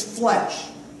that eats flesh.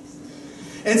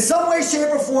 In some way, shape,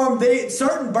 or form,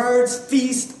 certain birds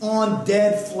feast on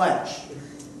dead flesh.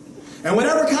 And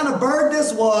whatever kind of bird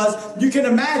this was, you can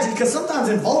imagine, because sometimes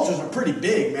vultures are pretty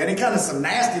big, man. They're kind of some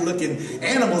nasty looking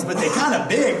animals, but they're kind of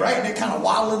big, right? And they're kind of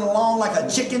waddling along like a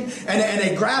chicken, and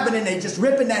they grab it and they just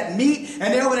ripping that meat,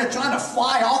 and they're over there trying to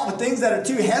fly off with things that are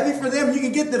too heavy for them. You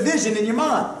can get the vision in your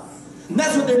mind. And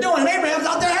that's what they're doing. And Abraham's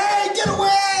out there, hey, get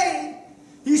away!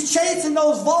 He's chasing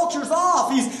those vultures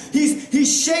off.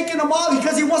 He's shaking them off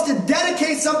because he wants to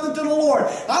dedicate something to the Lord.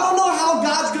 I don't know how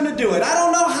God's going to do it. I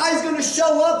don't know how He's going to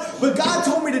show up, but God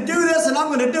told me to do this and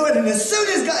I'm going to do it. And as soon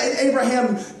as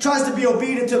Abraham tries to be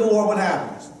obedient to the Lord, what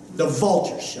happens? The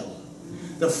vultures show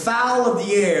up. The fowl of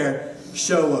the air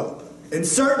show up. And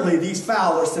certainly these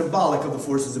fowl are symbolic of the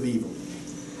forces of evil.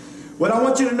 What I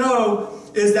want you to know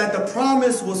is that the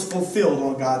promise was fulfilled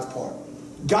on God's part.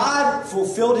 God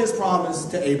fulfilled His promise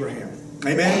to Abraham.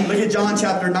 Amen. Look at John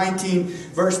chapter 19,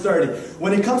 verse 30.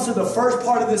 When it comes to the first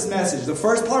part of this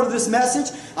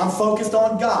message, I'm focused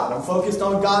on God. I'm focused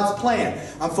on God's plan.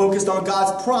 I'm focused on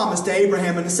God's promise to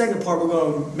Abraham. And the second part, we're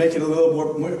going to make it a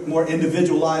little more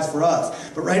individualized for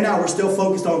us. But right now, we're still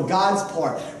focused on God's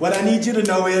part. What I need you to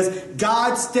know is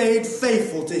God stayed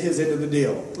faithful to His end of the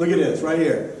deal. Look at this right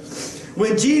here.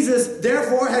 When Jesus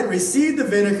therefore had received the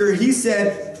vinegar, He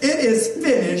said, "It is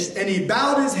finished," and He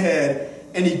bowed His head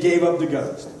and He gave up the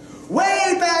ghost.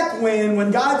 Way back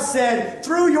when God said,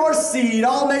 "Through your seed,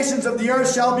 all nations of the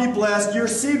earth shall be blessed. Your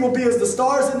seed will be as the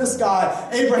stars in the sky."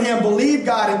 Abraham believed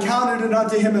God and counted it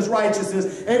unto him as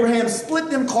righteousness. Abraham split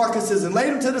them carcasses and laid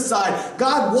them to the side.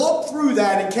 God walked through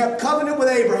that and kept covenant with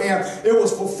Abraham. It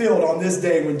was fulfilled on this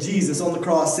day when Jesus on the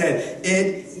cross said,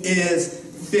 "It is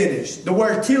finished." The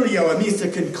word teleo, it means to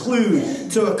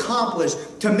conclude, to accomplish,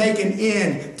 to make an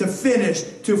end, to finish,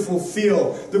 to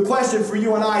fulfill. The question for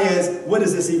you and I is, what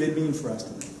does this even mean for us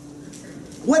today?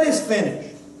 What is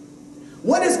finished?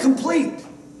 What is complete?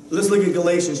 Let's look at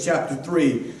Galatians chapter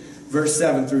 3, verse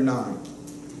 7 through 9.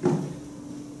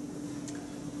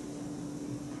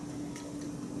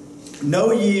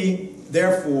 Know ye,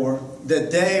 therefore,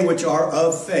 that they which are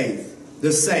of faith,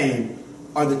 the same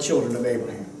are the children of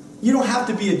Abraham. You don't have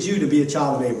to be a Jew to be a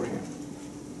child of Abraham.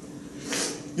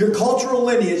 Your cultural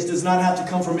lineage does not have to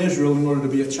come from Israel in order to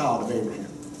be a child of Abraham.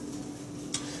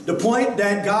 The point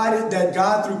that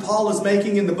God through Paul is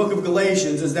making in the book of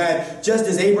Galatians is that just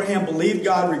as Abraham believed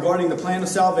God regarding the plan of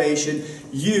salvation,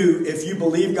 you, if you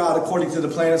believe God according to the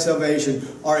plan of salvation,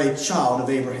 are a child of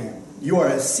Abraham. You are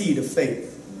a seed of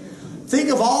faith.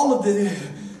 Think of all of the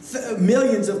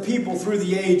millions of people through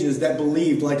the ages that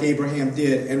believed like Abraham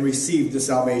did and received the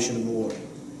salvation of the Lord.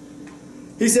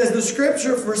 He says, the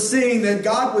scripture foreseeing that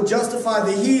God would justify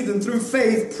the heathen through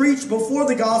faith preached before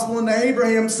the gospel unto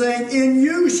Abraham, saying, "In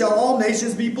you shall all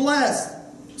nations be blessed."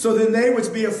 So then they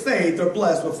which be of faith are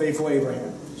blessed with faithful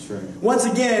Abraham. That's right. Once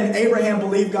again, Abraham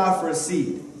believed God for a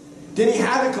seed. Did he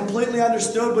have it completely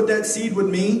understood what that seed would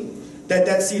mean?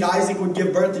 That seed Isaac would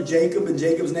give birth to Jacob, and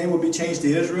Jacob's name would be changed to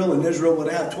Israel, and Israel would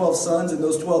have 12 sons, and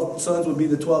those 12 sons would be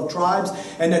the 12 tribes,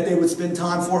 and that they would spend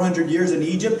time 400 years in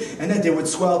Egypt, and that they would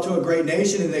swell to a great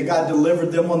nation, and that God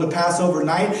delivered them on the Passover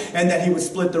night, and that he would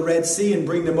split the Red Sea and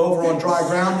bring them over on dry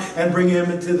ground and bring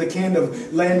them into the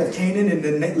land of Canaan,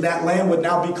 and that land would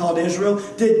now be called Israel.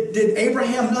 Did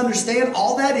Abraham understand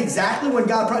all that exactly when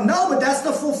God promised? No, but that's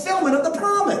the fulfillment of the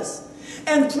promise.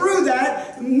 And through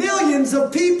that, millions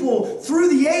of people through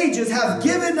the ages have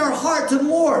given their heart to the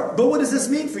Lord. But what does this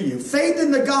mean for you? Faith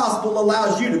in the gospel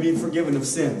allows you to be forgiven of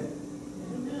sin.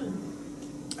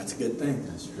 That's a good thing.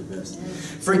 That's the best.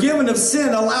 Forgiven of sin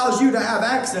allows you to have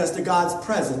access to God's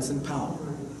presence and power.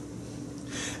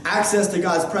 Access to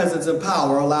God's presence and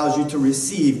power allows you to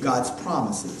receive God's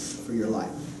promises for your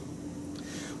life.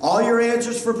 All your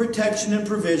answers for protection and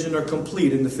provision are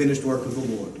complete in the finished work of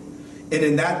the Lord. And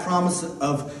in that promise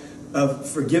of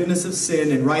forgiveness of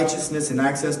sin and righteousness and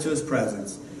access to his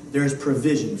presence, there is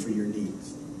provision for your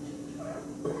needs.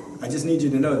 I just need you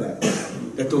to know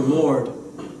that the Lord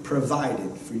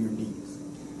provided for your needs.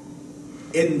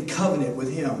 In covenant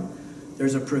with him,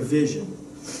 there's a provision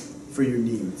for your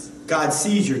needs. God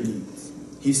sees your needs.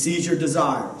 He sees your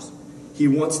desires. He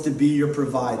wants to be your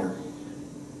provider.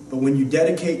 But when you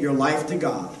dedicate your life to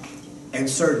God and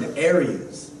certain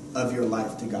areas of your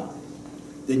life to God,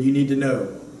 then you need to know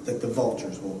that the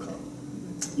vultures will come.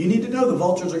 You need to know the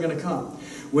vultures are going to come.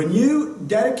 When you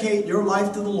dedicate your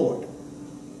life to the Lord,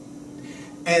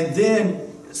 and then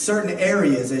certain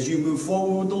areas as you move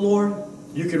forward with the Lord,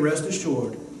 you can rest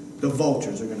assured the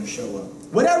vultures are going to show up.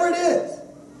 Whatever it is.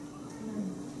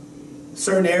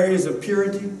 Certain areas of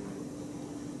purity,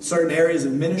 certain areas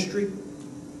of ministry,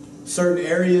 certain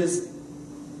areas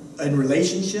in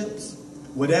relationships,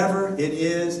 whatever it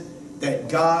is that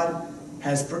God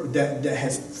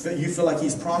you feel like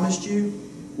he's promised you,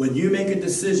 when you make a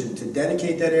decision to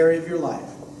dedicate that area of your life,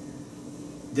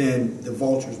 then the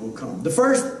vultures will come. The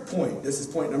first point, this is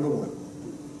point number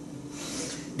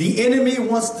 1. The enemy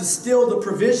wants to steal the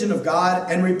provision of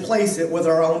God and replace it with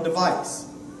our own device.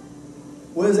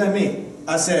 What does that mean?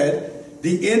 I said,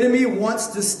 the enemy wants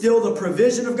to steal the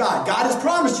provision of God. God has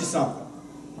promised you something,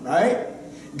 right?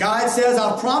 God says,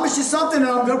 I'll promise you something and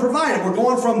I'm going to provide it. We're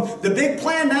going from the big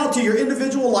plan now to your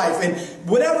individual life. And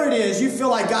whatever it is, you feel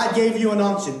like God gave you an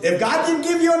unction. If God didn't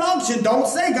give you an unction, don't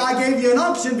say God gave you an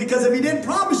unction, because if he didn't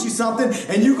promise you something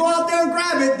and you go out there and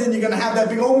grab it, then you're going to have that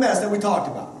big old mess that we talked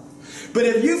about. But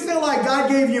if you feel like God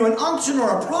gave you an unction or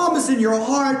a promise in your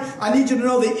heart, I need you to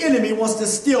know the enemy wants to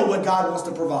steal what God wants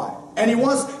to provide. And he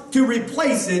wants to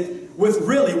replace it with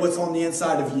really what's on the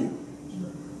inside of you.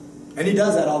 And he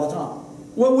does that all the time.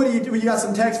 Well, what do? You got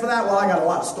some text for that? Well, I got a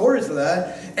lot of stories for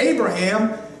that.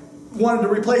 Abraham wanted to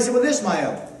replace it with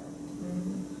Ishmael.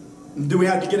 Do we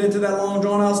have to get into that long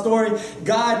drawn out story?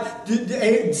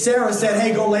 Sarah said,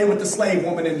 hey, go lay with the slave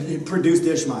woman, and he produced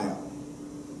Ishmael.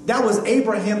 That was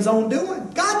Abraham's own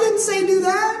doing. God didn't say do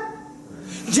that.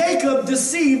 Jacob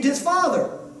deceived his father.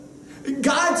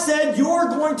 God said, you're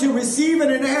going to receive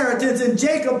an inheritance, and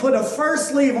Jacob put a fur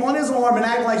sleeve on his arm and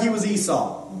act like he was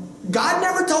Esau. God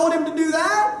never told him to do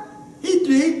that.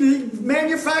 He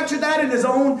manufactured that in his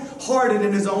own heart and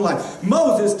in his own life.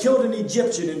 Moses killed an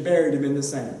Egyptian and buried him in the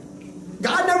sand.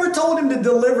 God never told him to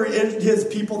deliver his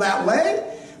people that way.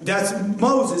 That's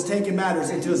Moses taking matters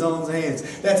into his own hands.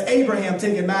 That's Abraham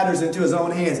taking matters into his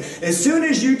own hands. As soon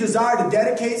as you desire to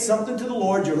dedicate something to the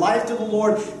Lord, your life to the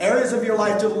Lord, areas of your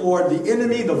life to the Lord, the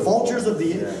enemy, the vultures of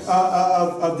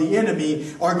the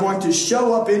enemy are going to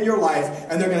show up in your life,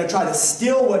 and they're going to try to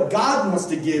steal what God wants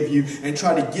to give you and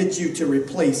try to get you to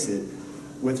replace it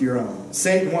with your own.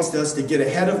 Satan wants us to get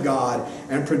ahead of God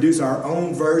and produce our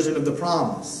own version of the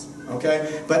promise.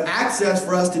 Okay? But access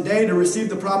for us today to receive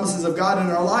the promises of God in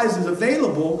our lives is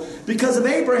available because of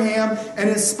Abraham. And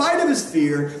in spite of his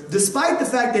fear, despite the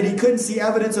fact that he couldn't see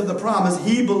evidence of the promise,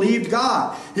 he believed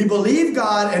God. He believed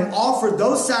God and offered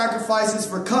those sacrifices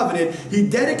for covenant. He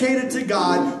dedicated to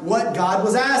God what God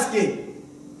was asking.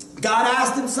 God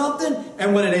asked him something,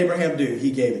 and what did Abraham do?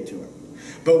 He gave it to him.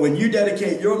 But when you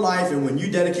dedicate your life and when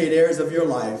you dedicate areas of your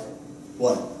life,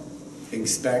 what?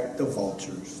 Expect the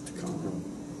vultures to come.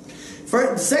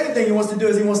 The second thing he wants to do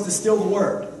is he wants to steal the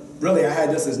word. Really, I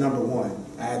had this as number 1.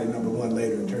 I added number 1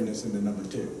 later and turned this into number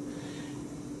 2.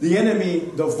 The enemy,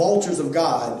 the vultures of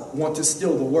God, want to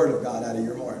steal the word of God out of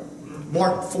your heart.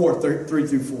 Mark 4, 3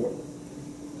 through 4.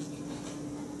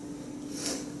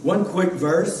 One quick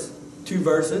verse, 2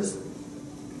 verses.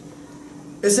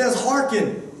 It says,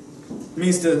 hearken,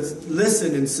 means to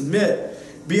listen and submit.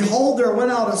 Behold, there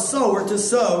went out a sower to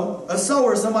sow. A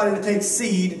sower is somebody that takes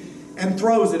seed and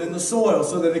throws it in the soil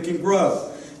so that it can grow.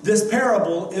 This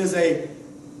parable is a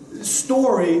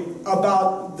story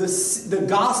about the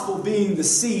gospel being the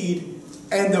seed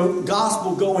and the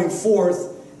gospel going forth,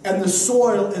 and the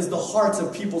soil is the hearts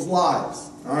of people's lives.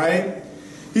 All right?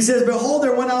 He says, behold,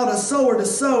 there went out a sower to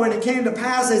sow, and it came to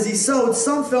pass as he sowed,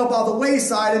 some fell by the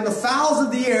wayside, and the fowls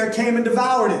of the air came and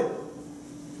devoured it.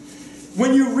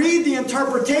 When you read the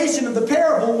interpretation of the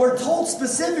parable, we're told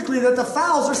specifically that the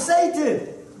fowls are Satan.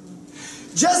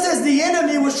 Just as the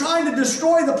enemy was trying to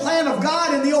destroy the plan of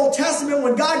God in the Old Testament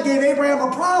when God gave Abraham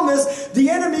a promise, the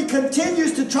enemy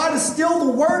continues to try to steal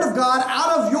the Word of God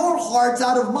out of your hearts,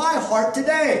 out of my heart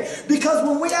today. Because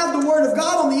when we have the Word of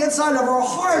God on the inside of our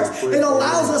hearts, it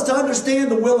allows us to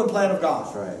understand the will and plan of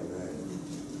God. Right.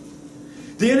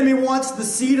 The enemy wants the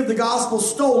seed of the gospel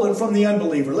stolen from the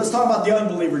unbeliever. Let's talk about the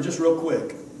unbeliever just real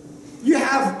quick. You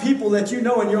have people that you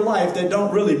know in your life that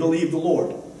don't really believe the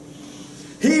Lord.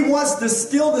 He wants to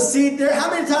steal the seed there.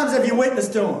 How many times have you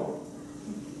witnessed to him?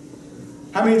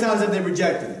 How many times have they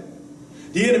rejected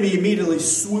it? The enemy immediately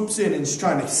swoops in and is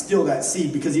trying to steal that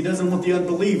seed because he doesn't want the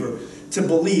unbeliever to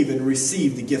believe and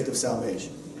receive the gift of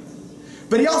salvation.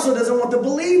 But he also doesn't want the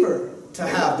believer to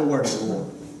have the word of the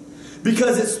Lord.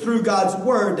 Because it's through God's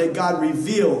word that God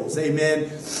reveals, amen,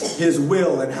 his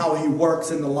will and how he works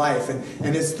in the life.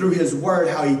 And it's through his word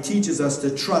how he teaches us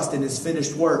to trust in his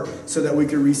finished work so that we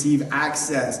can receive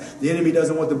access. The enemy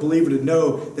doesn't want the believer to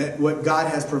know that what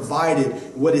God has provided,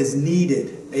 what is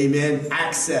needed, amen,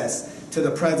 access to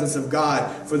the presence of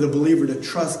God for the believer to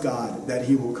trust God that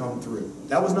he will come through.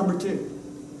 That was number 2.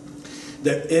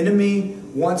 The enemy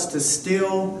wants to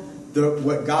steal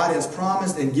what God has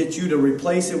promised and get you to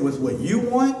replace it with what you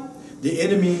want. The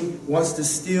enemy wants to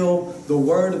steal the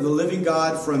word of the living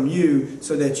God from you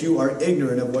so that you are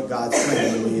ignorant of what God's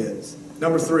plan really is.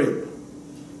 Number 3,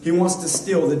 he wants to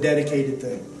steal the dedicated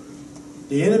thing.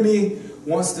 The enemy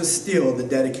wants to steal the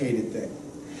dedicated thing.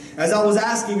 As I was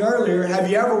asking earlier,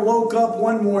 have you ever woke up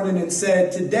one morning and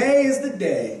said, today is the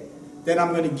day that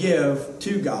I'm going to give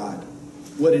to God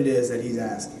what it is that he's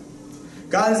asking?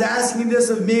 God is asking this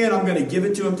of me, and I'm going to give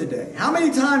it to him today. How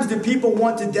many times do people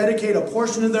want to dedicate a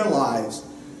portion of their lives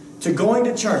to going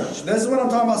to church? This is what I'm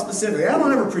talking about specifically. I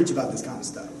don't ever preach about this kind of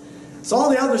stuff. So all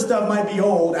the other stuff might be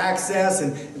old, access,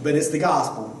 but it's the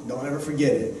gospel. Don't ever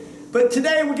forget it. But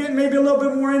today we're getting maybe a little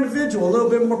bit more individual, a little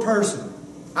bit more personal.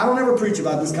 I don't ever preach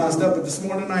about this kind of stuff, but this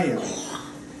morning I am.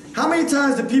 How many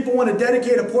times do people want to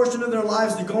dedicate a portion of their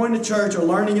lives to going to church or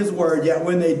learning his word, yet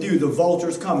when they do, the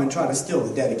vultures come and try to steal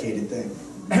the dedicated thing?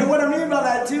 And what I mean by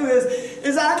that too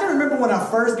is I can remember when I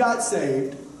first got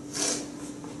saved,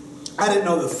 I didn't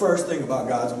know the first thing about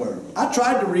God's word. I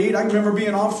tried to read. I can remember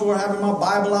being offshore, having my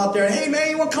Bible out there. Hey man,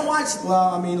 you want to come watch?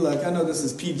 Well, I mean, look, I know this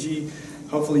is PG.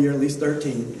 Hopefully you're at least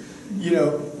 13. You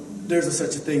know, there's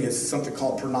such a thing as something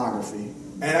called pornography.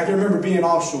 And I can remember being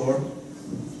offshore.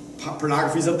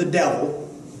 Pornography's of the devil.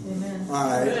 Amen. All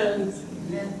right.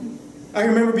 Amen. I can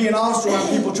remember being offshore and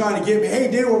people trying to get me, hey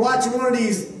dude, we're watching one of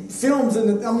these films,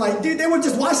 and I'm like, dude, they would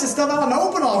just watch this stuff out in the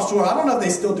open offshore. I don't know if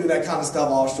they still do that kind of stuff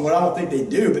offshore. I don't think they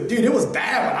do, but dude, it was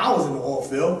bad when I was in the oil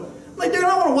field. I'm like, dude,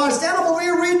 I want to watch that. I'm over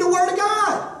here reading the word of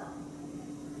God.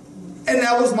 And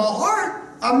that was my heart.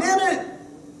 I meant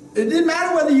it. It didn't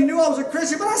matter whether you knew I was a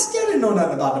Christian, but I still didn't know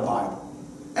nothing about the Bible.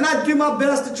 And I'd do my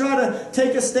best to try to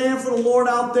take a stand for the Lord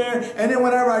out there. And then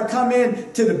whenever I'd come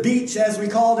in to the beach, as we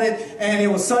called it, and it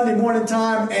was Sunday morning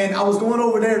time, and I was going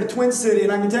over there to Twin City,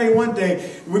 and I can tell you one thing,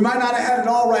 we might not have had it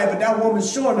all right, but that woman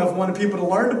sure enough wanted people to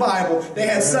learn the Bible. They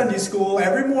had Sunday school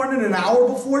every morning, an hour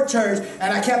before church,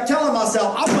 and I kept telling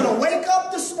myself, I'm going to wake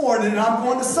up this morning and I'm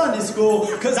going to Sunday school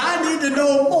because I need to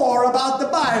know more about the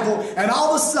Bible. And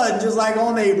all of a sudden, just like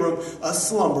on Abram, a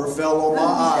slumber fell on my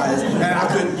eyes, and I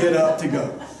couldn't get up to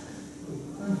go.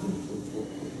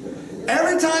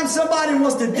 Every time somebody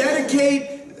wants to dedicate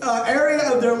an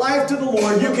area of their life to the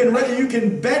Lord, you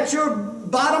can bet your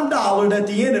bottom dollar that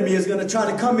the enemy is going to try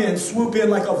to come in, swoop in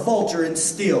like a vulture and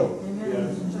steal.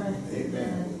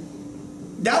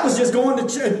 That was just going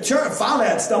to church. Finally,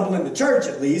 I'd stumble into church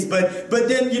at least. But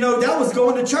then, you know, that was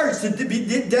going to church to be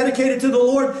dedicated to the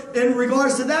Lord in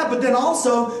regards to that. But then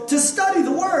also to study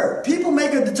the Word. People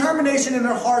make a determination in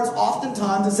their hearts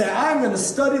oftentimes to say, I'm going to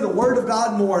study the Word of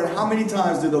God more. And how many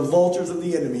times do the vultures of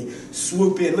the enemy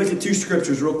swoop in? Look at 2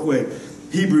 scriptures real quick.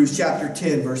 Hebrews chapter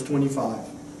 10, verse 25.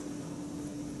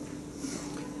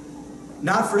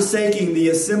 Not forsaking the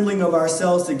assembling of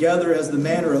ourselves together as the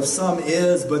manner of some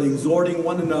is, but exhorting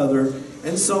one another,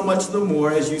 and so much the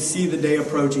more as you see the day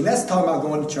approaching. That's talking about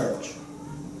going to church.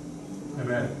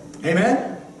 Amen.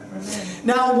 Amen? Amen.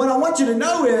 Now, what I want you to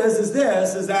know is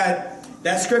that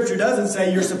That scripture doesn't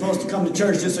say you're supposed to come to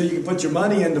church just so you can put your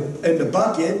money in the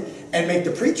bucket and make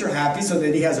the preacher happy so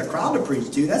that he has a crowd to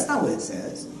preach to. That's not what it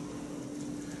says.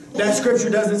 That scripture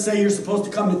doesn't say you're supposed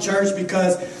to come to church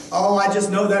because, oh, I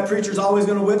just know that preacher's always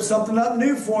going to whip something up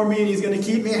new for me and he's going to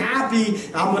keep me happy.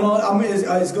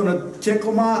 It's going to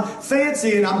tickle my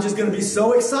fancy and I'm just going to be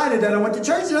so excited that I went to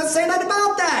church. It doesn't say nothing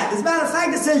about that. As a matter of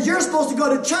fact, it says you're supposed to go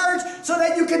to church so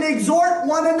that you can exhort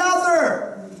one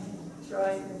another. That's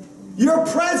right. Your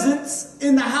presence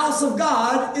in the house of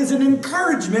God is an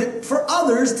encouragement for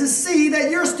others to see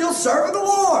that you're still serving the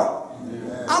Lord.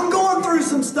 I'm going through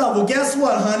some stuff. Well, guess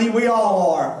what, honey? We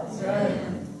all are.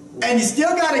 And you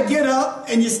still got to get up,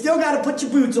 and you still got to put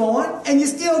your boots on, and you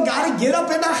still got to get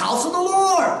up in the house of the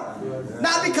Lord.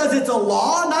 Not because it's a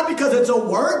law, not because it's a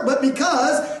work, but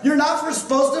because you're not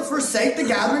supposed to forsake the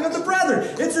gathering of the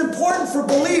brethren. It's important for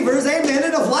believers, amen,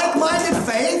 and of like-minded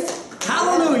faith,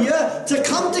 hallelujah, to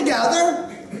come together,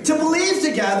 to believe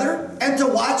together, and to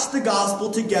watch the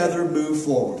gospel together move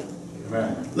forward.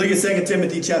 Amen. Look at 2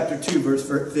 Timothy chapter 2, verse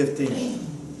 15.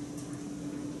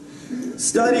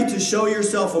 Study to show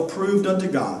yourself approved unto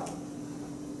God,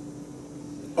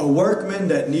 a workman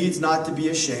that needs not to be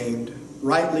ashamed,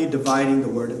 rightly dividing the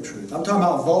word of truth. I'm talking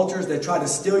about vultures that try to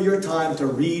steal your time to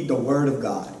read the word of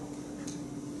God.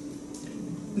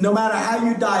 No matter how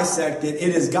you dissect it,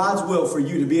 it is God's will for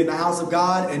you to be in the house of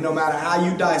God, and no matter how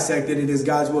you dissect it, it is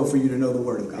God's will for you to know the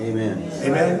word of God. Amen.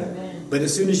 Amen. But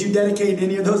as soon as you dedicate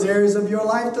any of those areas of your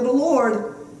life to the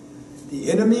Lord, the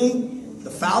enemy,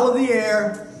 the fowl of the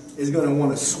air, is going to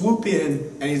want to swoop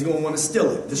in and he's going to want to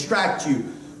steal it, distract you,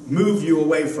 move you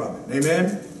away from it.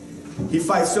 Amen? He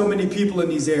fights so many people in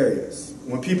these areas.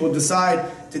 When people decide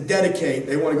to dedicate,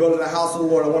 they want to go to the house of the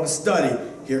Lord, I want to study,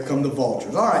 here come the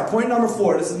vultures. All right, point number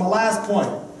 4. This is my last point.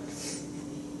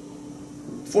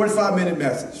 45-minute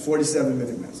message,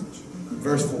 47-minute message.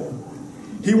 Verse 4.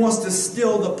 He wants to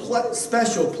steal the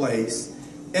special place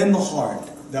in the heart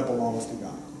that belongs to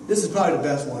God. This is probably the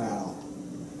best one out of all.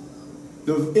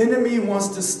 The enemy wants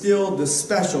to steal the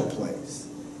special place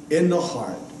in the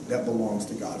heart that belongs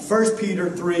to God. 1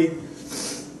 Peter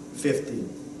 3:15.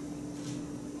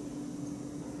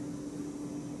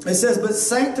 It says, but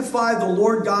sanctify the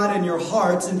Lord God in your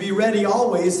hearts and be ready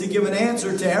always to give an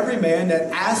answer to every man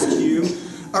that asks you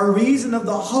a reason of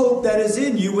the hope that is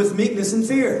in you with meekness and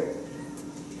fear.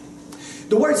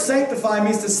 The word sanctify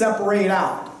means to separate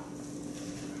out.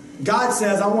 God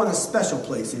says, I want a special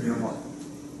place in your heart.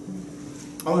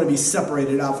 I want to be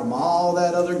separated out from all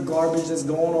that other garbage that's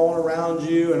going on around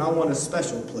you, and I want a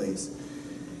special place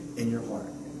in your heart.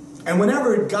 And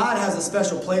whenever God has a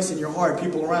special place in your heart,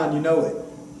 people around you know it.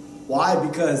 Why?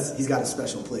 Because He's got a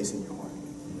special place in your heart.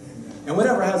 And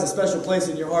whatever has a special place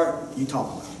in your heart, you talk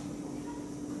about it.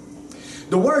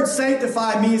 The word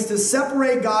sanctify means to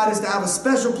separate God, is to have a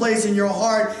special place in your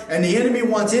heart, and the enemy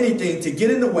wants anything to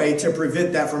get in the way to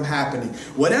prevent that from happening.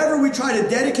 Whatever we try to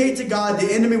dedicate to God,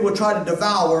 the enemy will try to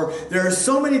devour. There are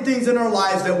so many things in our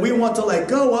lives that we want to let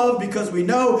go of because we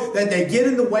know that they get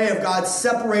in the way of God's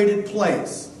separated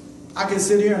place. I can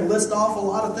sit here and list off a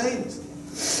lot of things.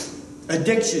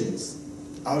 Addictions.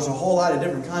 There's a whole lot of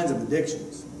different kinds of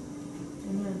addictions.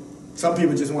 Some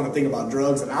people just want to think about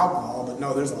drugs and alcohol, but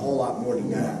no, there's a whole lot more than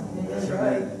that. That's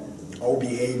right. Old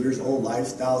behaviors, old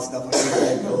lifestyle stuff like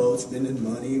that, clothes, spending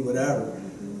money, whatever.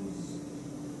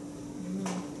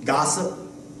 Gossip.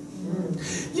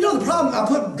 You know the problem, I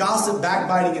put gossip,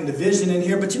 backbiting, and division in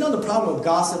here, but you know the problem with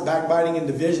gossip, backbiting, and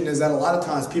division is that a lot of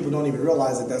times people don't even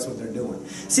realize that that's what they're doing.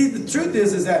 See, the truth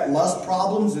is that lust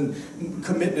problems and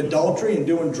committing adultery and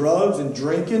doing drugs and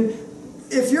drinking,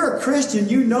 if you're a Christian,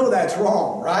 you know that's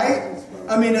wrong, right?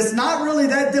 I mean, it's not really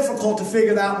that difficult to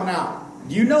figure that one out.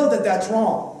 You know that that's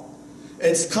wrong.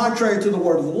 It's contrary to the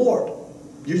word of the Lord.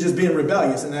 You're just being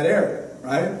rebellious in that area,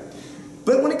 right?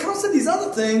 But when it comes to these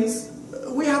other things,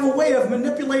 we have a way of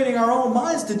manipulating our own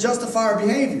minds to justify our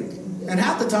behavior. And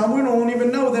half the time, we don't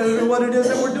even know what it is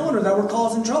that we're doing or that we're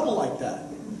causing trouble like that.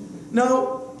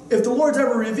 No. If the Lord's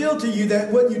ever revealed to you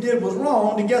that what you did was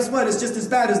wrong, then guess what? It's just as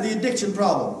bad as the addiction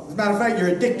problem. As a matter of fact, you're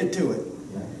addicted to it.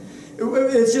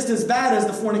 It's just as bad as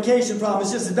the fornication problem.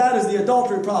 It's just as bad as the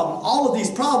adultery problem. All of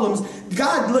these problems,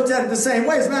 God looked at it the same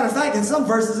way. As a matter of fact, in some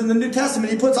verses in the New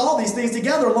Testament, He puts all these things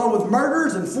together along with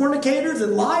murderers and fornicators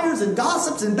and liars and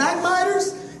gossips and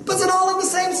backbiters. He puts it all in the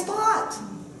same spot.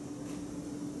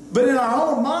 But in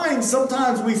our own minds,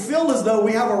 sometimes we feel as though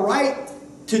we have a right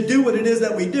to do what it is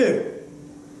that we do.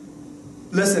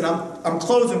 Listen, I'm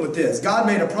closing with this. God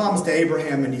made a promise to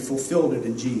Abraham and He fulfilled it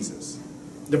in Jesus.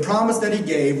 The promise that He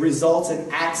gave results in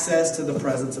access to the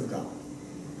presence of God.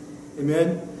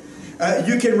 Amen?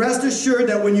 You can rest assured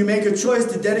that when you make a choice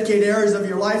to dedicate areas of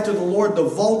your life to the Lord, the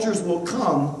vultures will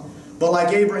come. But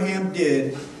like Abraham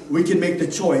did, we can make the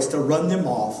choice to run them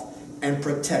off and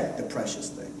protect the precious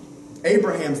thing.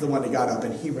 Abraham's the one that got up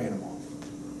and he ran them off.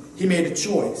 He made a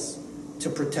choice to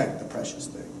protect the precious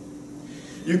thing.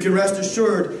 You can rest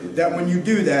assured that when you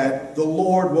do that, the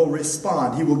Lord will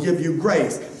respond. He will give you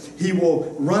grace. He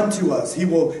will run to us. He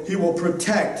will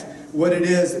protect what it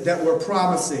is that we're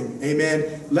promising.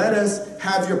 Amen. Let us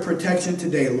have your protection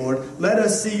today, Lord. Let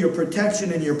us see your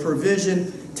protection and your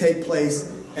provision take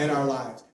place in our lives.